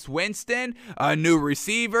Jameis Winston. A new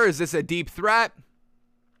receiver. Is this a deep threat?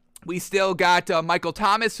 We still got Michael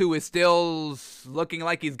Thomas, who is still looking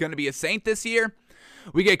like he's going to be a Saint this year.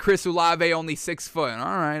 We get Chris Olave, only 6 foot.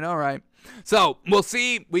 All right. So we'll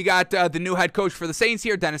see. We got the new head coach for the Saints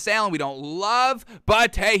here, Dennis Allen. We don't love,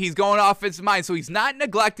 but hey, he's going offensive mind, so he's not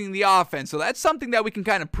neglecting the offense. So that's something that we can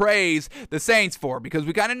kind of praise the Saints for, because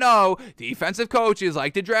we kind of know defensive coaches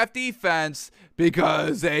like to draft defense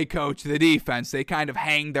because they coach the defense. They kind of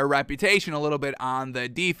hang their reputation a little bit on the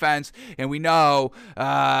defense, and we know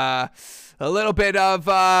a little bit of,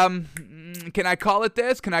 can I call it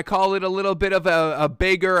this? Can I call it a little bit of a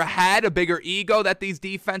bigger head, a bigger ego that these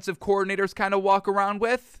defensive coordinators kind of walk around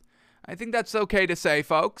with? I think that's okay to say,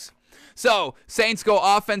 folks. So, Saints go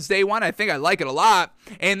offense day 1. I think I like it a lot.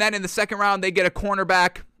 And then in the second round, they get a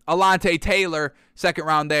cornerback, Alontae Taylor, second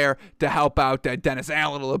round there to help out Dennis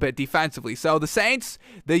Allen a little bit defensively. So the Saints,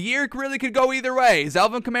 the year really could go either way. Is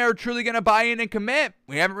Alvin Kamara truly going to buy in and commit?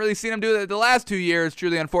 We haven't really seen him do that the last 2 years,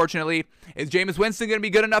 truly, unfortunately. Is Jameis Winston going to be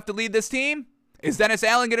good enough to lead this team? Is Dennis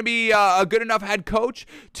Allen going to be a good enough head coach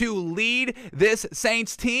to lead this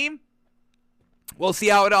Saints team? We'll see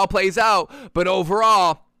how it all plays out. But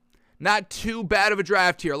overall, not too bad of a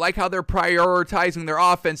draft here. I like how they're prioritizing their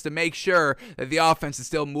offense to make sure that the offense is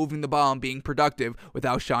still moving the ball and being productive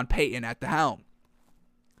without Sean Payton at the helm.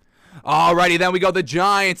 Alrighty, then we go the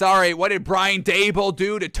Giants. All right, what did Brian Daboll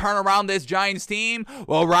do to turn around this Giants team?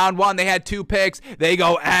 Well, round 1, they had 2 picks. They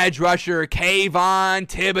go edge rusher Kayvon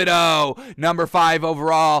Thibodeaux, number 5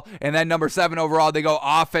 overall. And then number 7 overall, they go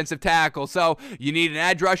offensive tackle. So you need an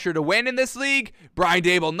edge rusher to win in this league. Brian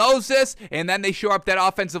Daboll knows this. And then they shore up that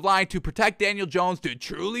offensive line to protect Daniel Jones, to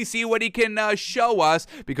truly see what he can show us.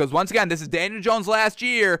 Because once again, this is Daniel Jones' last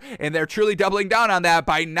year, and they're truly doubling down on that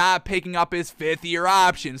by not picking up his 5th-year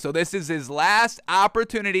option. So this is his last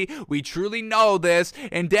opportunity. We truly know this.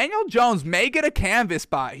 And Daniel Jones may get a canvas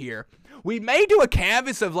spot here. We may do a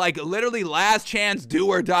canvas of like literally last chance, do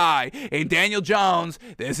or die. And Daniel Jones,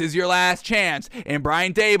 this is your last chance. And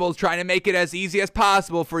Brian Daboll's trying to make it as easy as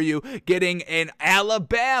possible for you, getting an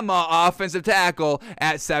Alabama offensive tackle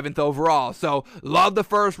at 7th overall. So love the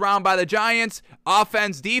first round by the Giants.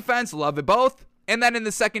 Offense, defense, love it both. And then in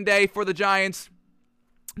the second day for the Giants,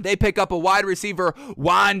 they pick up a wide receiver,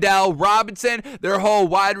 Wan'Dale Robinson. Their whole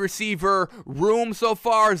wide receiver room so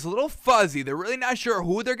far is a little fuzzy. They're really not sure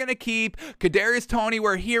who they're going to keep. Kadarius Toney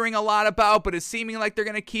we're hearing a lot about, but it's seeming like they're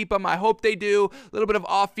going to keep him. I hope they do. A little bit of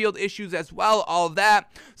off-field issues as well, all of that.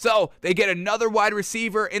 So they get another wide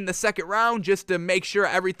receiver in the second round just to make sure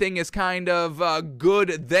everything is kind of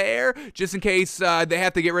good there, just in case they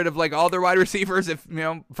have to get rid of like all their wide receivers if, you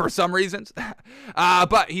know, for some reasons.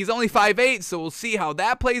 But he's only 5'8", so we'll see how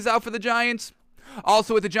that plays out for the Giants.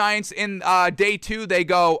 Also with the Giants in day 2, they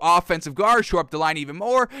go offensive guard, shore up the line even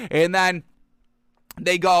more, and then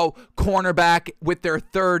they go cornerback with their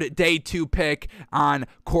 3rd day 2 pick on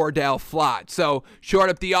Cordell Flott. So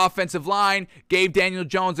short up the offensive line, gave Daniel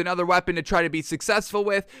Jones another weapon to try to be successful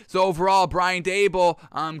with. So overall, Brian Daboll,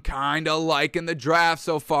 I'm kind of liking the draft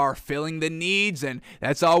so far, filling the needs, and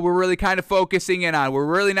that's all we're really kind of focusing in on. We're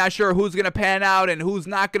really not sure who's going to pan out and who's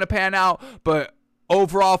not going to pan out, but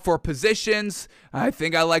overall, for positions, I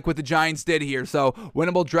think I like what the Giants did here. So,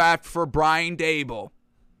 winnable draft for Brian Daboll.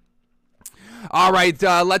 All right,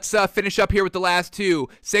 let's finish up here with the last two.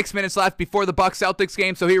 6 minutes left before the Bucks-Celtics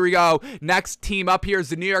game, so here we go. Next team up here is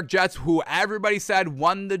the New York Jets, who everybody said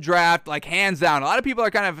won the draft, like hands down. A lot of people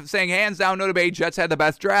are kind of saying hands down, no debate, Jets had the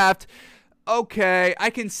best draft. Okay, I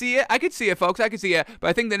can see it. I can see it, folks. I can see it. But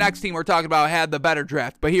I think the next team we're talking about had the better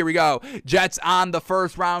draft. But here we go. Jets on the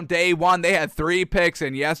first round, day one. They had 3 picks,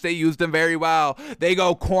 and yes, they used them very well. They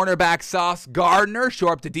go cornerback Sauce Gardner,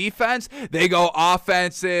 shore up to defense. They go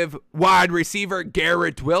offensive wide receiver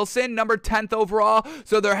Garrett Wilson, number 10th overall.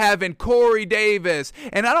 So they're having Corey Davis.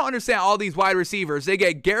 And I don't understand all these wide receivers. They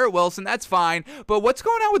get Garrett Wilson, that's fine. But what's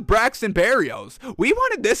going on with Braxton Berrios? We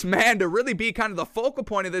wanted this man to really be kind of the focal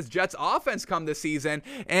point of this Jets offense come this season,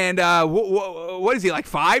 and what is he, like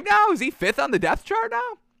 5 now? Is he 5th on the depth chart now?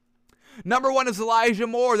 Number 1 is Elijah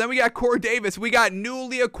Moore. Then we got Corey Davis. We got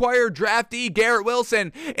newly acquired draftee Garrett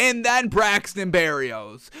Wilson, and then Braxton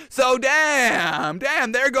Berrios. So damn,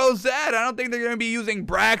 there goes that. I don't think they're going to be using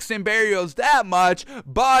Braxton Berrios that much,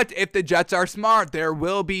 but if the Jets are smart, there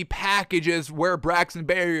will be packages where Braxton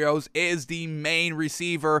Berrios is the main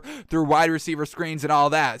receiver through wide receiver screens and all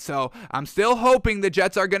that. So I'm still hoping the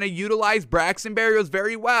Jets are going to utilize Braxton Berrios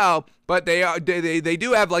very well, but they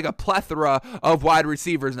do have like a plethora of wide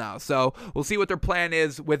receivers now. So we'll see what their plan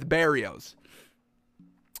is with Berrios.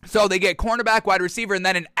 So they get cornerback, wide receiver, and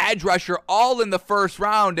then an edge rusher all in the first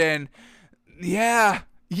round. And yeah,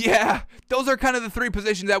 those are kind of the 3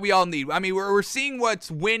 positions that we all need. I mean, we're seeing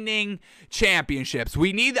what's winning championships.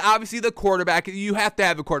 We need, obviously, the quarterback. You have to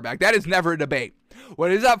have a quarterback. That is never a debate.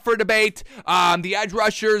 What is up for debate? The edge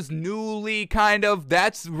rushers, newly kind of,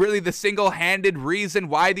 that's really the single-handed reason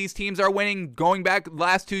why these teams are winning going back the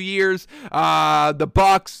last 2 years. The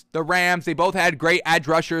Bucks, the Rams, they both had great edge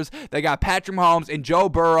rushers. They got Patrick Mahomes and Joe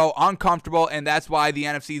Burrow uncomfortable, and that's why the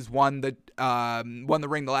NFC's won the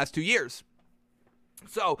ring the last 2 years.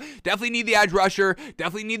 So definitely need the edge rusher,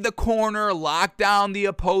 definitely need the corner, lock down the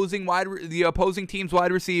opposing team's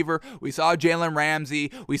wide receiver. We saw Jalen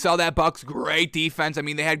Ramsey. We saw that Bucks great defense. I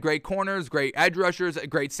mean, they had great corners, great edge rushers,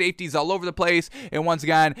 great safeties all over the place. And once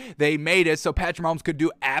again, they made it so Patrick Mahomes could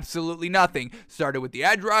do absolutely nothing. Started with the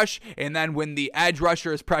edge rush, and then when the edge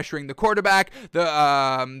rusher is pressuring the quarterback, the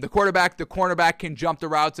cornerback can jump the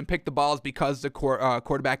routes and pick the balls because the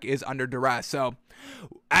quarterback is under duress. So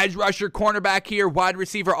edge rusher, cornerback here, wide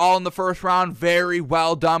receiver all in the first round. Very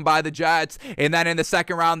well done by the Jets. And then in the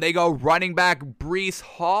second round, they go running back Breece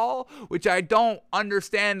Hall, which I don't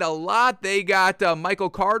understand a lot. They got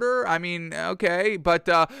Michael Carter. I mean, okay. But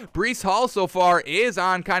Breece Hall so far is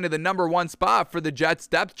on kind of the number 1 spot for the Jets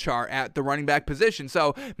depth chart at the running back position.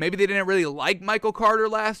 So maybe they didn't really like Michael Carter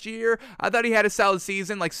last year. I thought he had a solid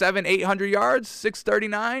season, like 800 yards,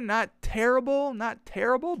 639. Not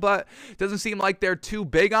terrible, but doesn't seem like they're too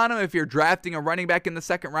big on him if you're drafting a running back in the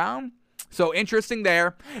second round. So interesting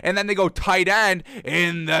there. And then they go tight end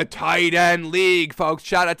in the tight end league, folks.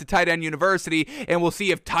 Shout out to Tight End University. And we'll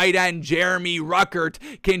see if tight end Jeremy Ruckert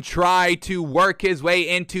can try to work his way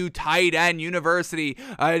into Tight End University.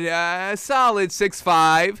 A solid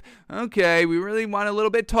 6'5". Okay, we really want a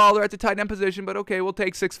little bit taller at the tight end position, but okay, we'll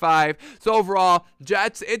take 6'5". So overall,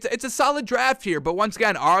 Jets, it's a solid draft here. But once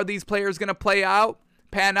again, are these players going to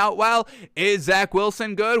pan out well? Is Zach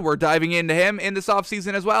Wilson good? We're diving into him in this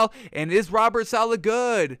offseason as well. And is Robert Saleh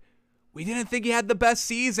good? We didn't think he had the best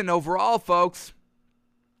season overall, folks.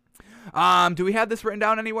 Do we have this written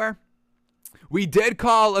down anywhere? We did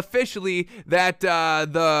call officially that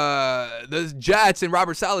the Jets and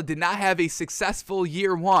Robert Saleh did not have a successful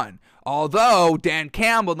year 1. Although Dan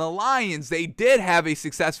Campbell and the Lions, they did have a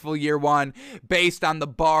successful year 1 based on the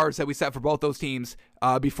bars that we set for both those teams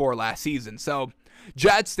before last season. So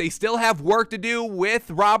Jets, they still have work to do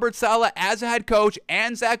with Robert Saleh as a head coach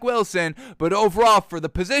and Zach Wilson, but overall, for the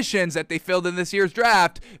positions that they filled in this year's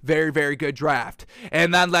draft, very, very good draft.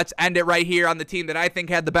 And then let's end it right here on the team that I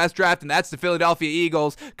think had the best draft, and that's the Philadelphia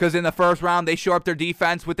Eagles, because in the first round, they shore up their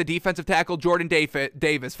defense with the defensive tackle Jordan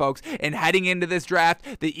Davis, folks. And heading into this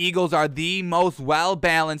draft, the Eagles are the most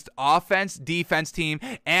well-balanced offense-defense team,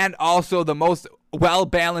 and also the most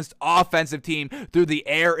well-balanced offensive team through the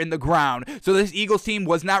air and the ground. So this Eagles team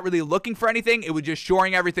was not really looking for anything. It was just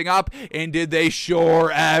shoring everything up. And did they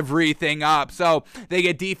shore everything up? So they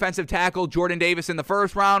get defensive tackle Jordan Davis in the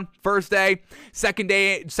first round, first day. Second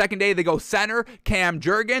day they go center Cam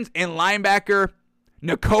Jurgens, and linebacker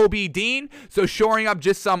Nakobe Dean, so shoring up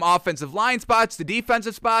just some offensive line spots, the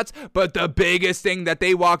defensive spots, but the biggest thing that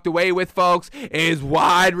they walked away with, folks, is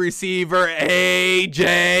wide receiver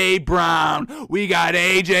A.J. Brown. We got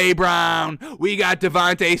A.J. Brown. We got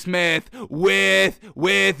Devontae Smith with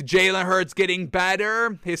Jalen Hurts getting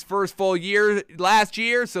better. His first full year last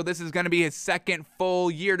year, so this is going to be his second full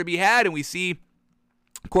year to be had, and we see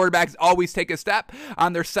quarterbacks always take a step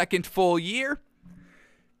on their second full year.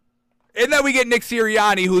 And then we get Nick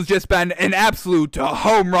Sirianni, who's just been an absolute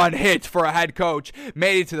home run hit for a head coach.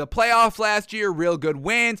 Made it to the playoffs last year, real good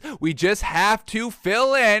wins. We just have to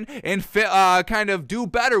fill in and kind of do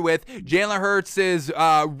better with Jalen Hurts'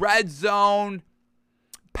 red zone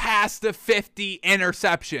past the 50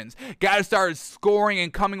 interceptions. Got to start scoring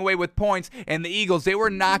and coming away with points. And the Eagles, they were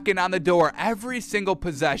knocking on the door every single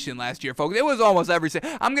possession last year, folks. It was almost every single.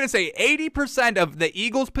 I'm going to say 80% of the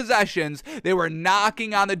Eagles' possessions, they were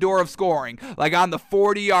knocking on the door of scoring, like on the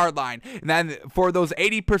 40-yard line. And then for those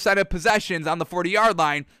 80% of possessions on the 40-yard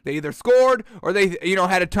line, they either scored or they,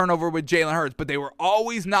 had a turnover with Jalen Hurts. But they were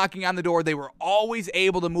always knocking on the door. They were always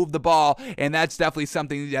able to move the ball. And that's definitely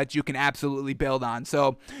something that you can absolutely build on.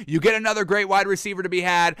 So you get another great wide receiver to be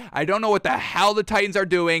had. I don't know what the hell the Titans are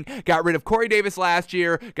doing. Got rid of Corey Davis last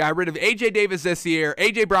year. Got rid of A.J. Davis this year.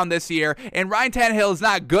 A.J. Brown this year. And Ryan Tannehill is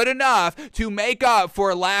not good enough to make up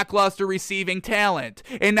for lackluster receiving talent.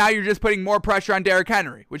 And now you're just putting more pressure on Derrick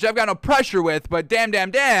Henry, which I've got no pressure with, but damn,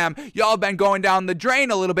 y'all have been going down the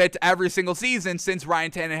drain a little bit every single season since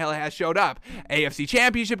Ryan Tannehill has showed up. AFC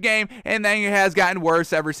Championship game, and then it has gotten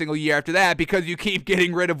worse every single year after that because you keep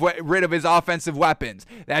getting rid of his offensive weapons.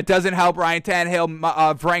 That doesn't help Ryan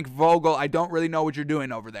Tannehill, Frank Vogel. I don't really know what you're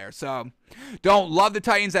doing over there. So don't love the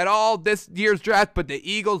Titans at all this year's draft, but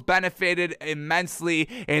the Eagles benefited immensely,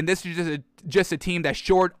 and this is just a team that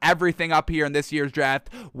shored everything up here in this year's draft.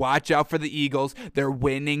 Watch out for the Eagles. They're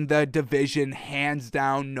winning the division hands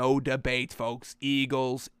down, no debate, folks.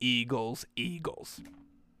 Eagles, Eagles, Eagles.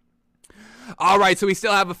 All right, so we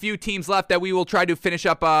still have a few teams left that we will try to finish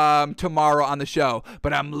up tomorrow on the show.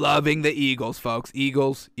 But I'm loving the Eagles, folks.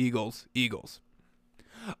 Eagles, Eagles, Eagles.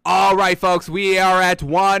 All right, folks, we are at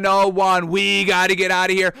 101. We got to get out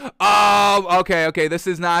of here. Oh, okay. This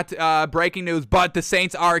is not breaking news, but the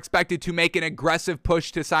Saints are expected to make an aggressive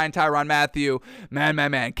push to sign Tyrann Mathieu.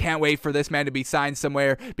 Man. Can't wait for this man to be signed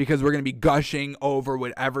somewhere because we're going to be gushing over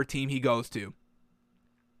whatever team he goes to.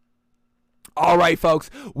 All right, folks,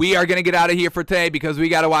 we are going to get out of here for today because we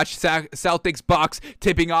got to watch Celtics Bucks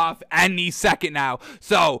tipping off any second now.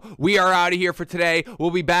 So we are out of here for today.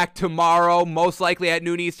 We'll be back tomorrow, most likely at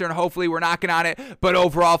noon Eastern. Hopefully we're knocking on it. But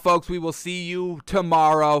overall, folks, we will see you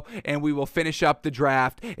tomorrow, and we will finish up the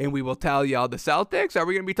draft, and we will tell y'all the Celtics. Are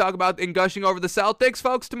we going to be talking about and gushing over the Celtics,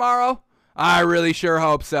 folks, tomorrow? I really sure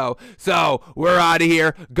hope so. So we're out of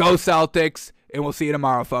here. Go Celtics, and we'll see you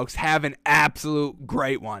tomorrow, folks. Have an absolute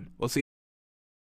great one. We'll see you.